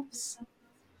themselves?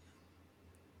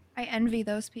 I envy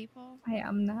those people. I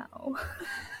am now.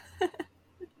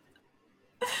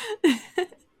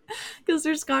 Because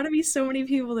there's got to be so many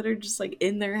people that are just like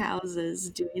in their houses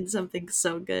doing something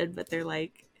so good, but they're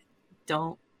like,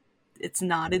 it's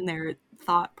not in their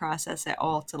thought process at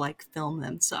all to like film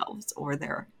themselves or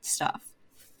their stuff.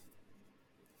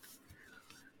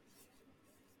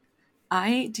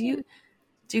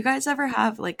 Do you guys ever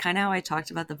have, like, kind of how I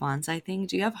talked about the bonsai thing?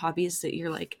 Do you have hobbies that you're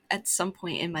like, at some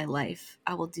point in my life,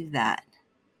 I will do that?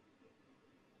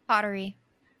 Pottery.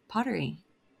 Pottery.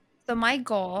 So my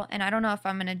goal, and I don't know if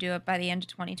I'm going to do it by the end of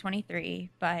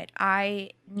 2023, but I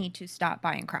need to stop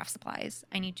buying craft supplies.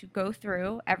 I need to go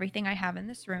through everything I have in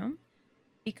this room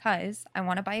because I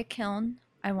want to buy a kiln.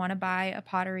 I want to buy a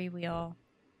pottery wheel.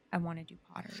 I want to do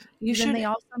pottery. You Then should, they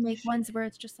also make ones where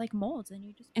it's just like molds and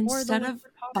you just pour instead the of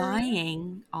liquid pottery in.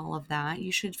 buying all of that,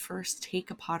 you should first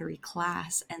take a pottery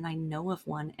class, and I know of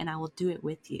one, and I will do it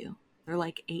with you. They're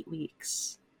like 8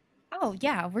 weeks. Oh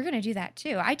yeah, we're gonna do that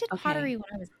too. I did Okay. pottery when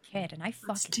I was a kid, and I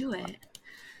Let's fucking do love it. it.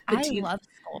 But I do you- love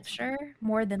sculpture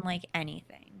more than like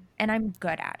anything, and I'm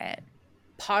good at it.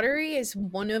 Pottery is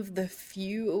one of the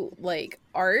few like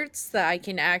arts that I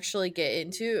can actually get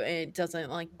into, and it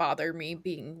doesn't like bother me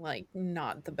being like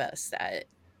not the best at it.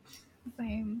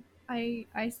 Same. I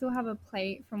still have a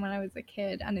plate from when I was a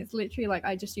kid, and it's literally like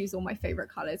I just use all my favorite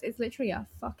colors. It's literally a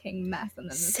fucking mess, and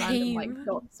then there's random like Same.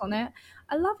 dots on it.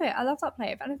 I love it. I love that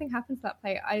plate. If anything happens to that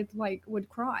plate, I like would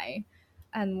cry,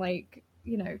 and like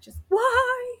just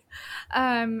why,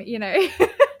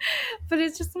 but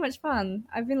it's just so much fun.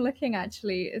 I've been looking,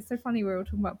 actually. It's so funny we're all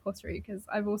talking about pottery because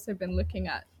I've also been looking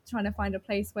at trying to find a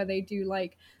place where they do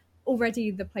like already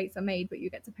the plates are made, but you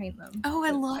get to paint them. Oh, I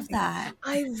So love think that.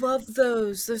 I love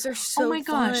those. Those are so my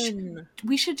gosh. fun.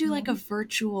 We should do like a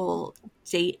virtual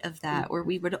date of that where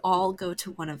we would all go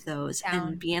to one of those Down.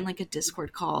 and be in like a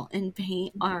Discord call and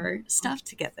paint our stuff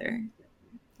together.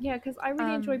 Yeah, because I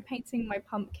really enjoy painting my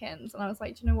pumpkins, and I was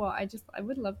like, do you know what? I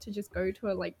would love to just go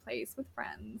to a like place with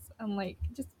friends and like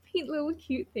just paint little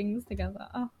cute things together.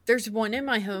 Oh, There's one in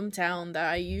my hometown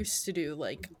that I used to do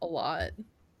like a lot.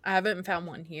 I haven't found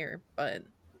one here, but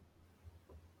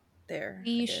there. I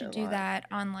We did a should do lot. that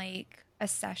on like a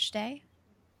sesh day,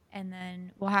 and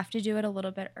then we'll have to do it a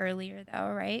little bit earlier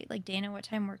though, right? Like Dana, what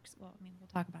time works? Well, I mean, we'll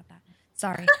talk about that.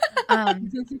 Sorry,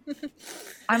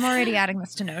 I'm already adding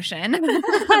this to Notion.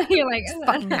 you're like It's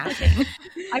fucking happening.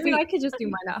 I mean, I could just do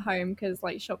mine at home because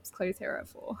like shops close here at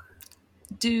 4.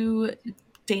 Do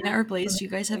Dana or Blaze, do you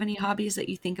guys have any hobbies that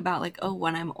you think about like, oh,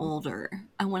 when I'm older,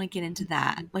 I want to get into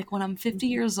that? Like when I'm 50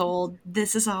 years old,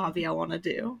 this is a hobby I want to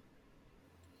do.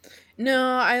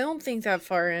 No, I don't think that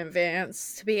far in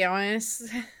advance, to be honest.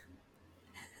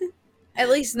 At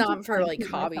least not for like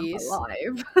hobbies.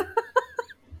 Alive.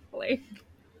 Like,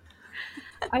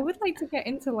 I would like to get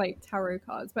into like tarot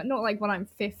cards, but not like when I'm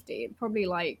 50. Probably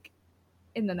like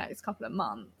in the next couple of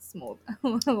months, more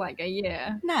like a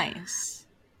year. Nice.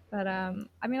 But I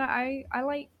mean, I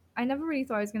never really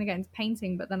thought I was going to get into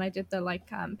painting, but then I did the like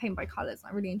paint by colors,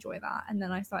 and I really enjoy that. And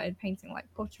then I started painting like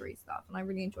pottery stuff, and I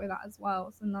really enjoy that as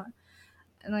well.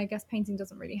 And I guess painting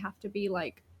doesn't really have to be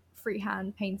like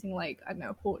freehand painting, like I don't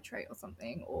know, a portrait or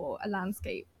something, or a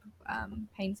landscape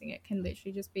painting. It can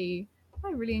literally just be, I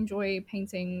really enjoy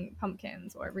painting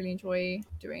pumpkins, or I really enjoy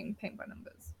doing paint by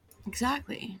numbers.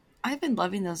 Exactly. I've been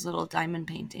loving those little diamond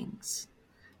paintings.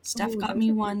 Steph Ooh, got those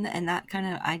me are one, and that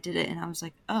kind of, I did it, and I was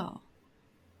like, oh,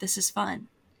 this is fun.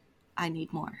 I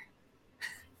need more.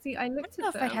 See, I I looked don't know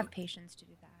at if I'd them have patience to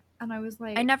do that. and I was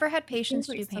like, I never had this patience seems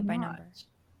to do like so paint by much. number.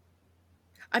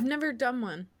 I've never done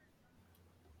one.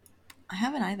 I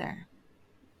haven't either.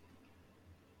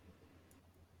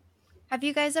 Have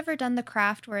you guys ever done the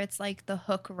craft where it's like the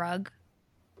hook rug?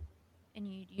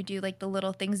 and you do like the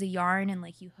little things of yarn and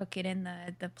like you hook it in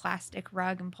the plastic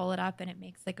rug and pull it up and it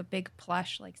makes like a big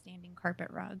plush like standing carpet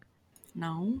rug.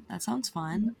 No, that sounds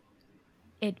fun.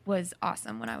 It was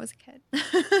awesome when I was a kid.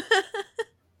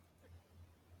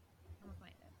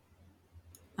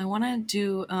 I want to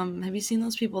do, have you seen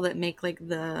those people that make like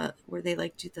where they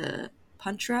like do the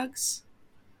punch rugs?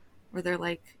 Where they're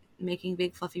like making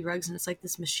big fluffy rugs and it's like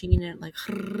this machine and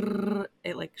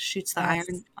it like shoots the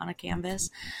iron on a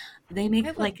canvas. They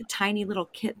make like tiny little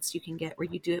kits you can get where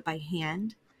you do it by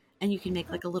hand and you can make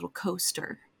like a little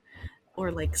coaster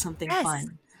or like something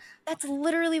fun. That's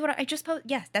literally what I just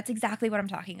posted. Yes, that's exactly what I'm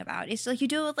talking about. It's like you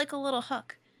do it with like a little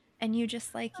hook and you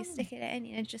just like, you stick it in and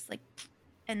it's just like,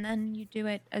 and then you do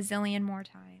it a zillion more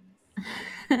times.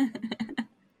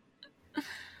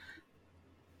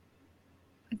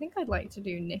 I think I'd like to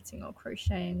do knitting or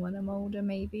crocheting when I'm older,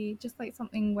 maybe. Just like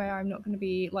something where I'm not going to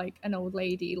be like an old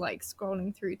lady, like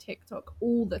scrolling through TikTok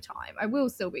all the time. I will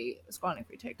still be scrolling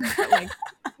through TikTok, but like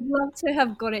I'd love to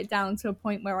have got it down to a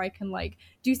point where I can like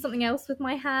do something else with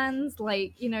my hands,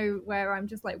 like, you know, where I'm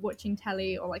just like watching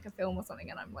telly or like a film or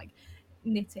something and I'm like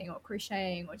knitting or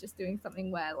crocheting or just doing something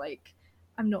where like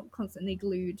I'm not constantly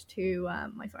glued to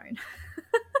my phone.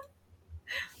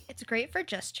 It's great for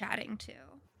just chatting too.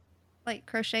 Like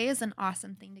crochet is an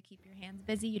awesome thing to keep your hands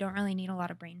busy. You don't really need a lot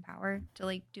of brain power to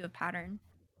like do a pattern.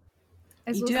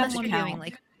 You do have to you're count. doing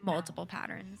like multiple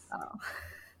patterns.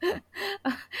 Oh.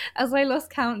 As I lost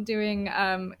count doing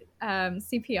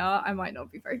CPR, I might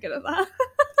not be very good at that.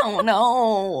 Oh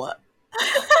no.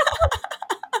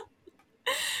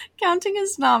 Counting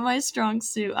is not my strong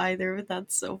suit either, but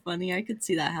that's so funny. I could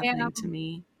see that happening to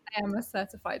me. I am a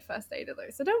certified first aider though,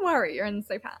 so don't worry, you're in the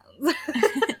safe hands.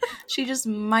 She just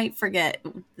might forget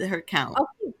her count. I'll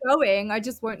keep going, I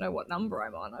just won't know what number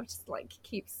I'm on. I just like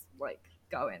keeps like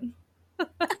going.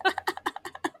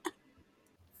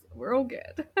 We're all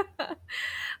good.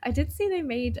 I did see they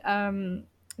made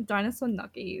dinosaur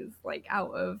nuggies like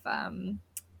out of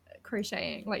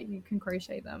crocheting, like you can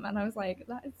crochet them, and I was like,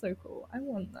 that is so cool, I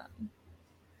want them.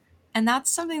 And that's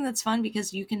something that's fun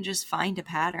because you can just find a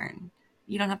pattern.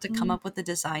 You don't have to come up with the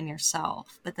design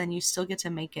yourself, but then you still get to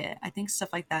make it. I think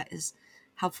stuff like that is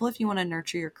helpful if you want to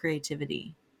nurture your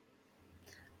creativity.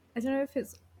 I don't know if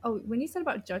it's, when you said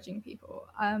about judging people,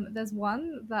 there's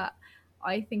one that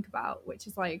I think about, which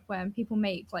is like when people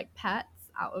make like pets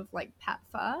out of like pet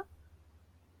fur.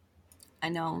 I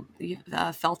know,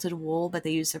 felted wool, but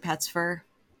they use their pet's fur.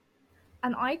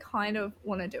 And I kind of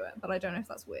want to do it, but I don't know if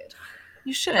that's weird.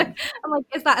 You should. I'm like,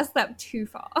 is that a step too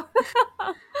far?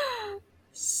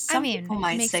 Some people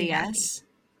might say yes.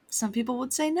 Some people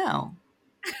would say no.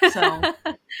 So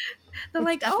they're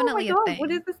like, definitely oh my god,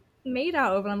 what is this made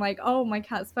out of? And I'm like, oh, my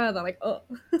cat's fur. They're like, oh.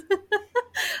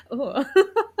 Oh.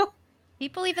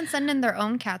 People even send in their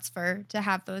own cat's fur to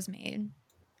have those made.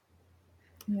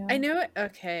 Yeah. I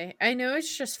know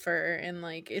it's just fur and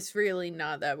like it's really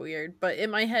not that weird, but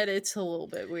in my head it's a little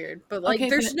bit weird. But like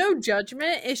there's no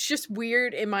judgment, it's just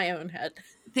weird in my own head.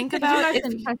 Think about if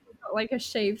you got like a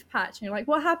shaved patch and you're like,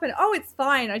 what happened? Oh, it's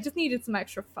fine, I just needed some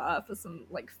extra fur for some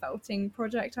like felting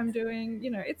project I'm doing,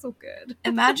 you know, it's all good.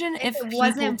 Imagine if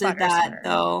people did that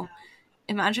though.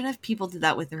 Imagine if people did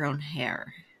that with their own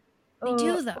hair. They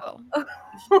do though.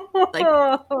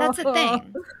 Like that's a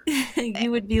thing.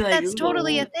 You would be like, that's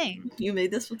totally a thing. You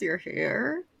made this with your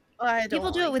hair?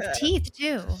 People do it with teeth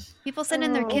too. People send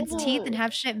in their kids' teeth and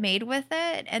have shit made with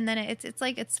it, and then it's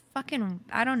like it's fucking,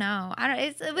 I don't know.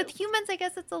 It's with humans. I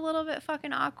guess it's a little bit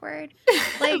fucking awkward.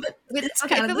 Like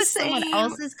if it was someone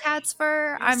else's cat's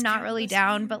fur, I'm not really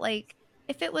down. But like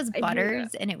if it was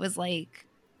Butters and it was like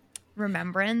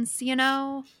remembrance, you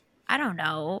know, I don't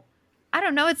know.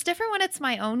 It's different when it's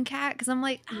my own cat because I'm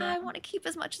like, I want to keep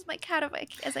as much as my cat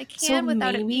as I can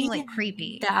without it being like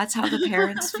creepy. That's how the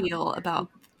parents feel about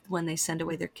when they send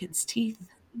away their kids' teeth.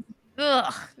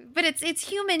 Ugh, but it's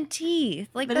human teeth.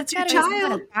 Like but that's gotta be some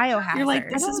kind of biohazard. You're like,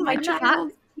 this is my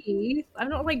child. Teeth. I'm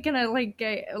not like gonna like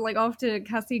get like after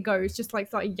Cassie goes, just like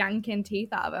start yanking teeth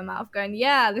out of her mouth, going,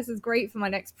 yeah, this is great for my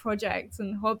next project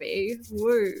and hobby.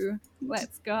 Woo,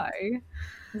 let's go.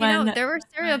 You know, there were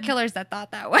serial killers that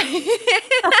thought that way.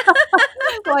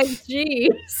 Like,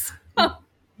 jeez.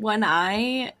 When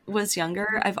I was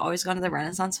younger, I've always gone to the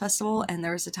Renaissance Festival, and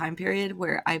there was a time period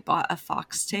where I bought a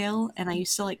foxtail, and I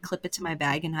used to like clip it to my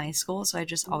bag in high school, so I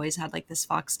just always had like this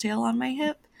foxtail on my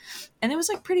hip, and it was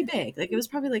like pretty big. Like it was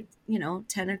probably like,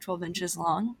 10 or 12 inches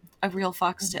long, a real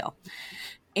foxtail.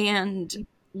 And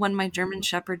when my German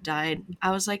Shepherd died,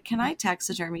 I was like, can I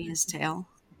taxidermy his tail?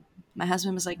 My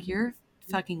husband was like, you're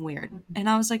fucking weird. And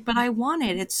I was like, but I want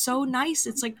it. It's so nice.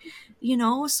 It's like, you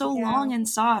know, so long and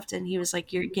soft. And he was like,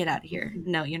 get out of here.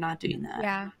 No, you're not doing that.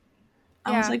 Yeah.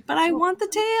 I was like, but I want the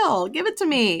tail. Give it to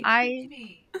me.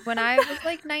 When I was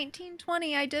like 19,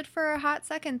 20, I did for a hot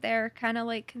second there kind of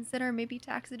like consider maybe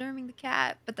taxiderming the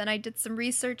cat. But then I did some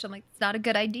research. I'm like, it's not a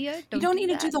good idea. You don't need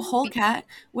to do the whole cat.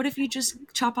 What if you just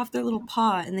chop off their little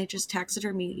paw and they just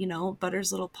taxidermy, you know,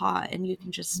 Butter's little paw, and you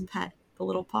can just pet the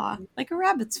little paw like a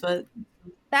rabbit's foot?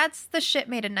 That's the shit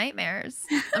made of nightmares.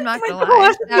 I'm not Oh my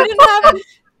gonna lie. God.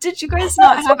 Did you guys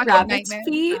not have fucking rabbit's nightmare.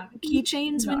 feet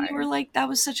keychains when you were like, that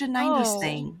was such a 90s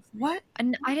thing? What?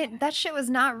 And I didn't. That shit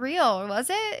was not real, was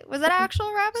it? Was that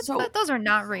actual rabbits? So- Those are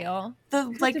not real.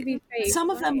 Some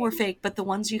of them were fake, but the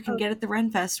ones you can get at the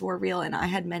Renfest were real, and I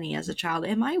had many as a child.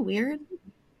 Am I weird?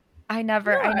 I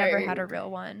never had a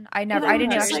real one. I No, didn't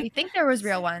just actually think there was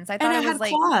real ones. I thought And it it was had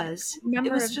like claws. It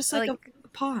remember was just like like a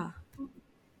paw.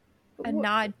 a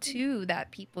nod to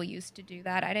that people used to do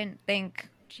that. I didn't think,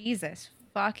 Jesus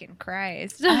fucking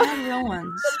Christ. I had real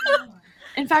ones.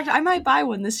 In fact, I might buy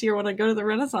one this year when I go to the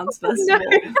Renaissance Festival.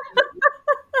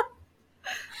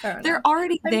 They're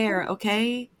already there,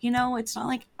 okay? You know, it's not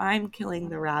like I'm killing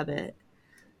the rabbit.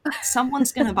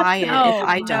 Someone's gonna buy it if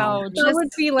I don't. That would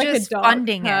be like just a dark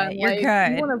funding turn, it. You're like,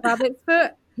 good. You want a rabbit's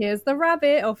foot? Here's the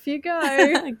rabbit. Off you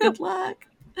go. Good luck.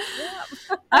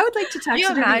 I would like to you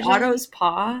taxidermy imagine? Otto's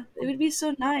paw. It would be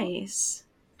so nice.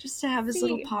 Just to have his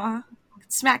little paw.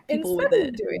 Smack people Instead with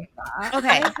of it. doing that,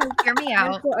 Okay, hear me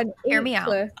I've out. got an Hear me out.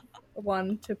 inkless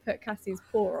one to put Cassie's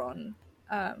paw on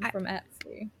from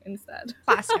Etsy instead.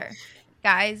 Plaster.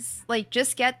 Guys, like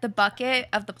just get the bucket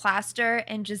of the plaster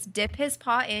and just dip his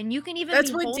paw in. You can even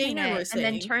That's be what holding Dana it was and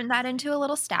then saying. turn that into a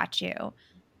little statue.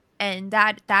 And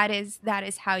that is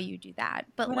how you do that.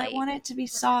 But But like I want it to be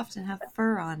soft and have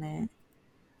fur on it.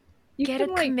 You get a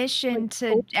can, like, commission to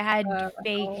hold, add like,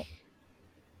 fake.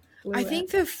 glue I it.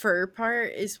 think the fur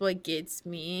part is what gets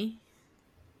me.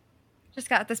 Just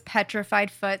got this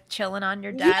petrified foot chilling on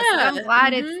your desk. Yeah, I'm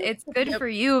glad mhm. it's good Yep. for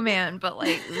you, man. But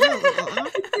like, ugh.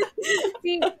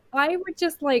 See, I would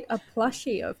just like a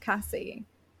plushie of Cassie.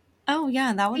 Oh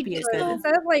yeah, that would be Me as too. good.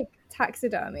 Instead of like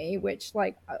taxidermy, which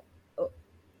like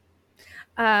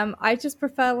I just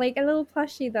prefer like a little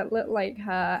plushie that looked like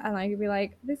her, and I could be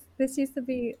like, this used to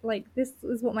be like, this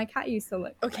is what my cat used to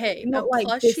look like. Okay, Not a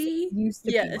like this plushie, used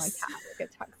to be my yes. cat, like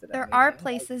a taxidermy There are thing.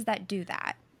 places that do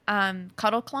that.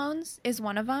 Cuddle Clones is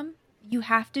one of them. You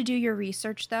have to do your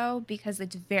research though, because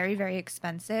it's very, very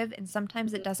expensive, and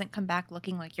sometimes it doesn't come back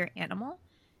looking like your animal,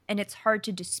 and it's hard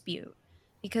to dispute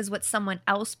because what someone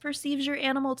else perceives your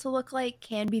animal to look like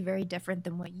can be very different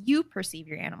than what you perceive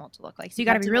your animal to look like. So you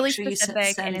got to have be to really make sure you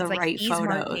specific, send and the it's like right these photos.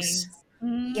 markings.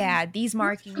 Mm. Yeah, these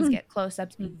markings get close up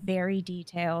to be very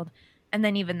detailed, and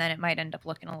then even then it might end up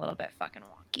looking a little bit fucking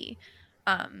wonky.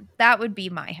 That would be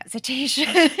my hesitation.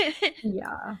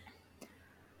 Yeah.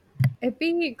 It'd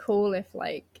be cool if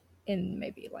like in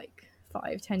maybe like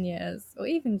 5-10 years, or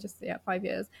even just 5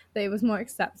 years, that it was more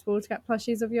acceptable to get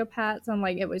plushies of your pets, and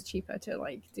like it was cheaper to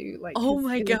like do like. Oh 'cause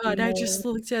my it would be god, I more- just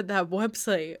looked at that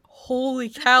website. Holy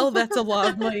cow, that's a lot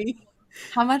of money.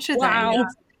 How much are Wow. they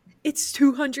It's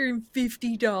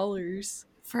 $250.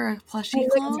 for a I plushie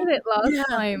looked clone? at it last Yeah.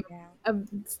 time.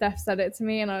 Steph said it to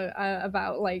me, and I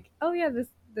about like, oh yeah, this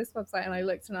website, and I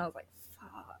looked and I was like,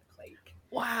 fuck, like.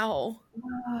 Wow.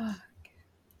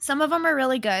 Some of them are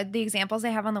really good. The examples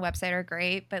they have on the website are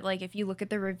great, but like if you look at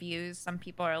the reviews, some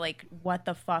people are like, "What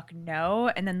the fuck, no?"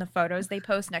 And then the photos they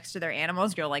post next to their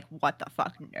animals, you're like, "What the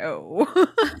fuck, no?"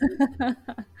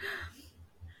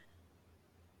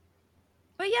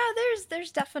 But yeah,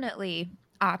 there's definitely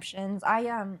options.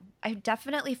 I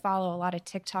definitely follow a lot of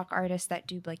TikTok artists that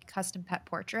do like custom pet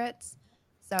portraits.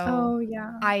 So Oh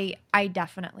yeah. I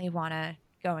definitely want to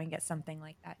go and get something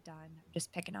like that done. I'm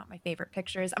just picking out my favorite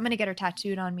pictures. I'm gonna get her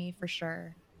tattooed on me for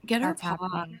sure. Get her That's paw.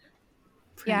 happening.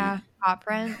 print. Yeah, paw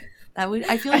print. That would.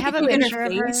 I feel I like have if a you get picture her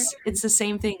of her. face, it's the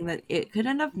same thing. That it could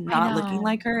end up not looking know.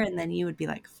 like her, and then you would be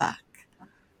like, "Fuck."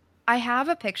 I have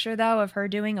a picture though of her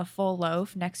doing a full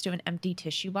loaf next to an empty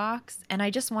tissue box, and I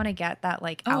just want to get that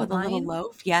like Oh, the outline. little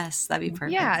loaf. Yes, that'd be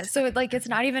perfect. Yeah, so it's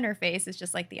not even her face; it's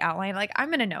just like the outline. Like I'm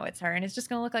gonna know it's her, and it's just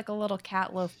gonna look like a little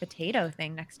cat loaf potato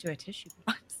thing next to a tissue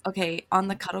box. Okay, on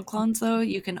the Cuddle Clones though,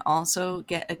 you can also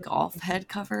get a golf head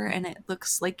cover, and it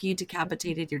looks like you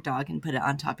decapitated your dog and put it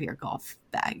on top of your golf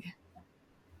bag.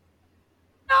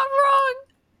 Not wrong.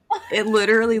 It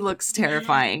literally looks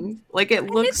terrifying. Like it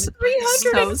looks so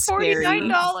scary.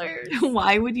 $349.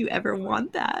 Why would you ever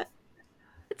want that?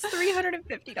 It's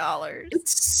 $350.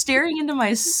 It's staring into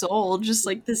my soul, just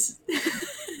like this.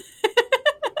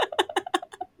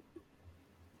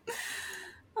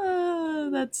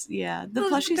 That's the The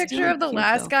plushie's picture really of the cute,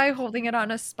 last though. guy holding it on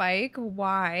a spike.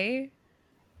 Why?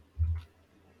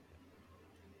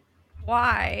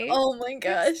 Why? Oh my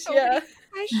There's gosh, so yeah.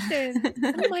 many questions.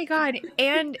 Oh my god.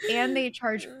 And they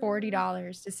charge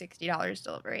 $40 to $60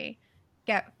 delivery.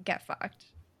 Get fucked.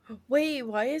 Wait,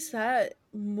 why is that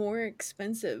more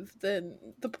expensive than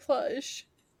the plush?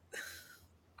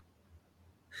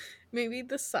 Maybe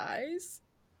the size?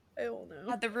 I don't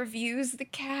know. The reviews, the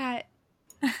cat.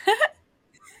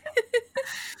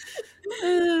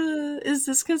 Is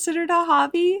this considered a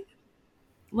hobby?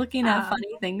 Looking at Um,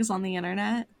 funny things on the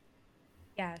internet?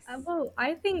 Yes. Well,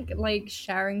 I think like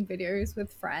sharing videos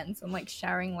with friends and like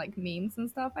sharing like memes and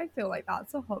stuff, I feel like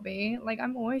that's a hobby. Like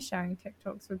I'm always sharing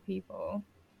TikToks with people.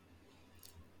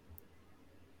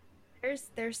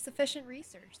 There's sufficient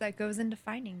research that goes into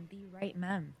finding the right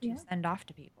mem to Yeah. send off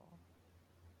to people.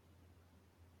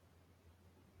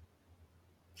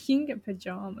 You can get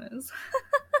pajamas.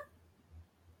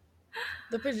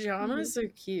 The pajamas are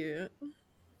cute.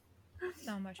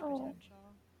 So much Oh. potential.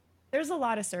 There's a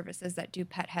lot of services that do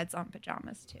pet heads on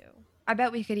pajamas too. I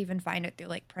bet we could even find it through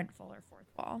like Printful or Fourth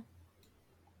Wall.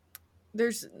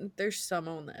 There's some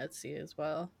on the Etsy as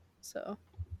well. So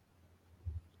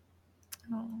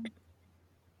Oh. Did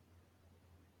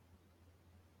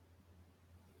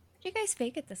you guys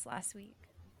fake it this last week?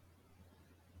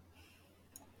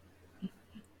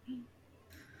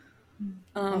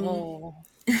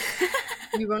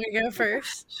 you want to go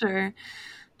first? Sure.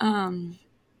 I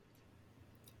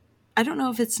don't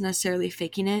know if it's necessarily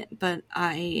faking it, but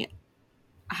I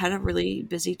had a really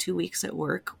busy 2 weeks at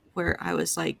work where I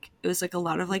was like, it was like a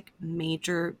lot of like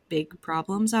major big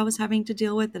problems I was having to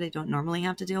deal with that I don't normally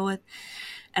have to deal with.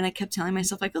 And I kept telling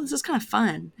myself like, oh, this is kind of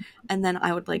fun. And then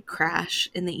I would like crash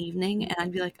in the evening and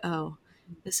I'd be like, oh,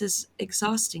 this is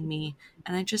exhausting me.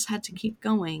 And I just had to keep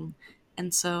going.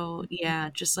 And so, yeah,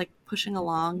 just like pushing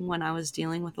along when I was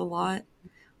dealing with a lot,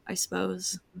 I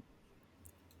suppose.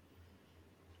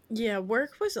 Yeah,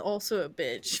 work was also a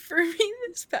bitch for me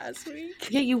this past week.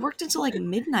 Yeah, you worked until like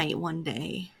midnight one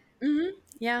day Mm-hmm.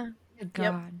 Yeah. Good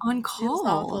Yep. God. on It was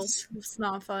awful. calls. It was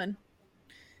not fun.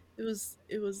 It was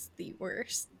the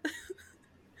worst.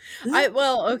 Ugh.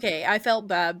 Okay, I felt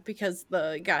bad because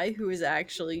the guy who was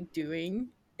actually doing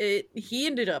it, he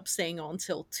ended up staying on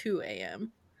till 2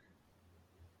 a.m.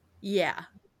 Yeah.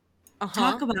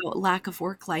 Talk about lack of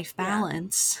work-life Yeah.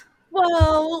 balance.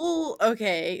 Well,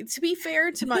 okay, to be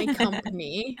fair to my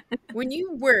company, when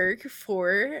you work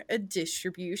for a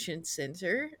distribution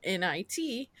center in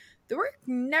IT, the work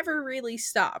never really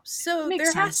stops. So Makes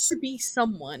there has sense. to be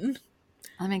someone.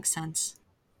 That makes sense.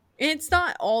 And it's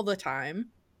not all the time.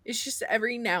 It's just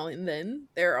every now and then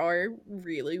there are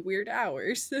really weird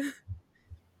hours.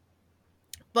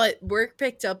 But work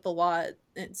picked up a lot,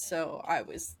 and so I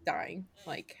was dying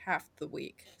like half the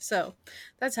week. So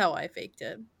that's how I faked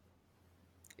it.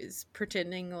 Is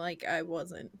pretending like I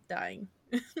wasn't dying.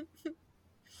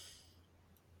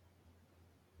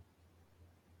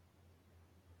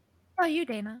 How about you,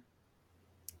 Dana?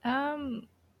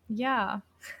 Yeah.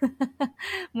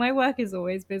 My work is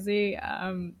always busy.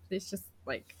 It's just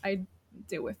like I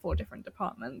deal with 4 different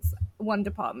departments. One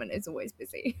department is always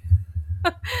busy.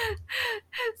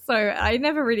 So I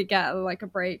never really get like a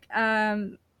break.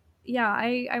 Yeah,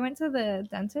 I went to the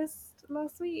dentist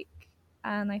last week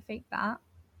and I faked that.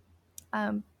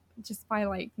 Just by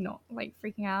like not like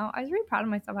freaking out. I was really proud of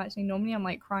myself actually. Normally I'm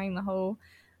like crying the whole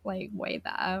like way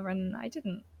there and I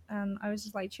didn't. And I was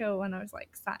just like chill and I was like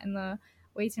sat in the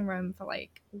waiting room for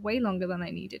like way longer than I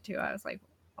needed to. I was like,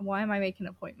 why am I making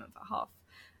an appointment for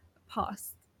 6:30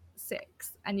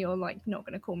 and you're like not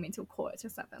gonna call me until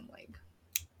 7:15? Like,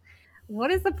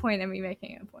 what is the point of me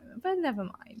making an appointment? But never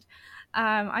mind.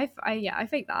 I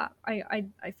faked that. I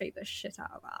faked the shit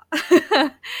out of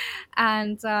that.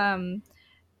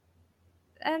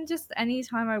 And just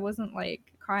anytime I wasn't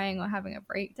like crying or having a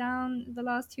breakdown the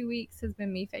last 2 weeks has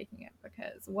been me faking it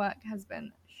because work has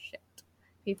been shit.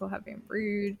 People have been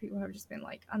rude. People have just been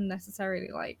like unnecessarily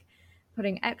like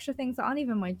putting extra things that aren't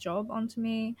even my job onto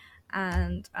me.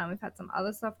 And we've had some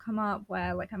other stuff come up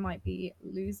where like I might be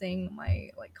losing my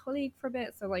like colleague for a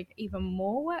bit. So like even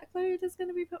more workload is going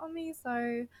to be put on me.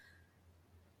 So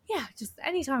yeah, just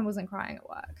anytime I wasn't crying at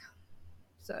work.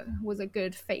 So it was a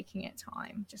good faking it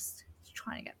time. Just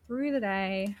trying to get through the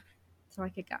day so I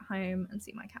could get home and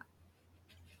see my cat.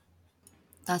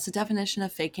 That's the definition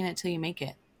of faking it till you make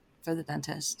it for the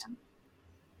dentist.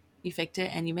 You faked it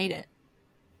and you made it.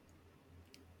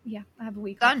 Yeah, I have a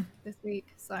week Done. off this week,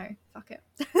 so fuck it.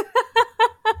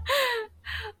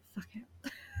 Fuck it.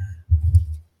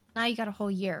 Now you got a whole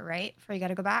year, right? Before you got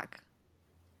to go back.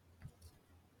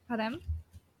 Pardon?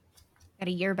 Got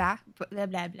a year back. Blah,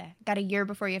 blah, blah. Got a year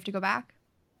before you have to go back?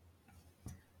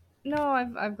 No,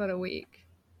 I've got a week.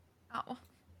 Oh.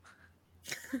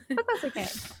 But that's okay.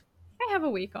 I have a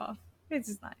week off. It's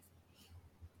just nice.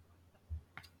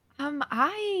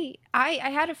 I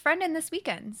had a friend in this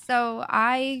weekend, so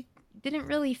I didn't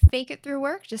really fake it through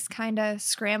work, just kind of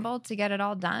scrambled to get it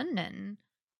all done and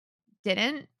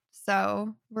didn't.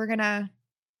 So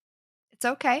it's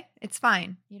okay. It's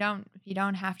fine. You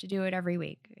don't have to do it every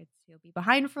week. You'll be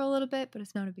behind for a little bit, but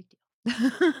it's not a big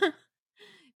deal.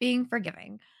 Being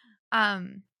forgiving.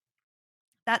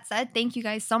 That said, thank you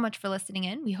guys so much for listening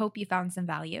in. We hope you found some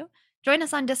value. Join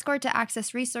us on Discord to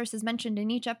access resources mentioned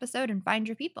in each episode and find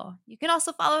your people. You can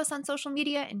also follow us on social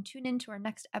media and tune in to our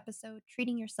next episode,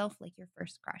 Treating Yourself Like Your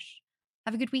First Crush.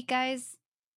 Have a good week, guys.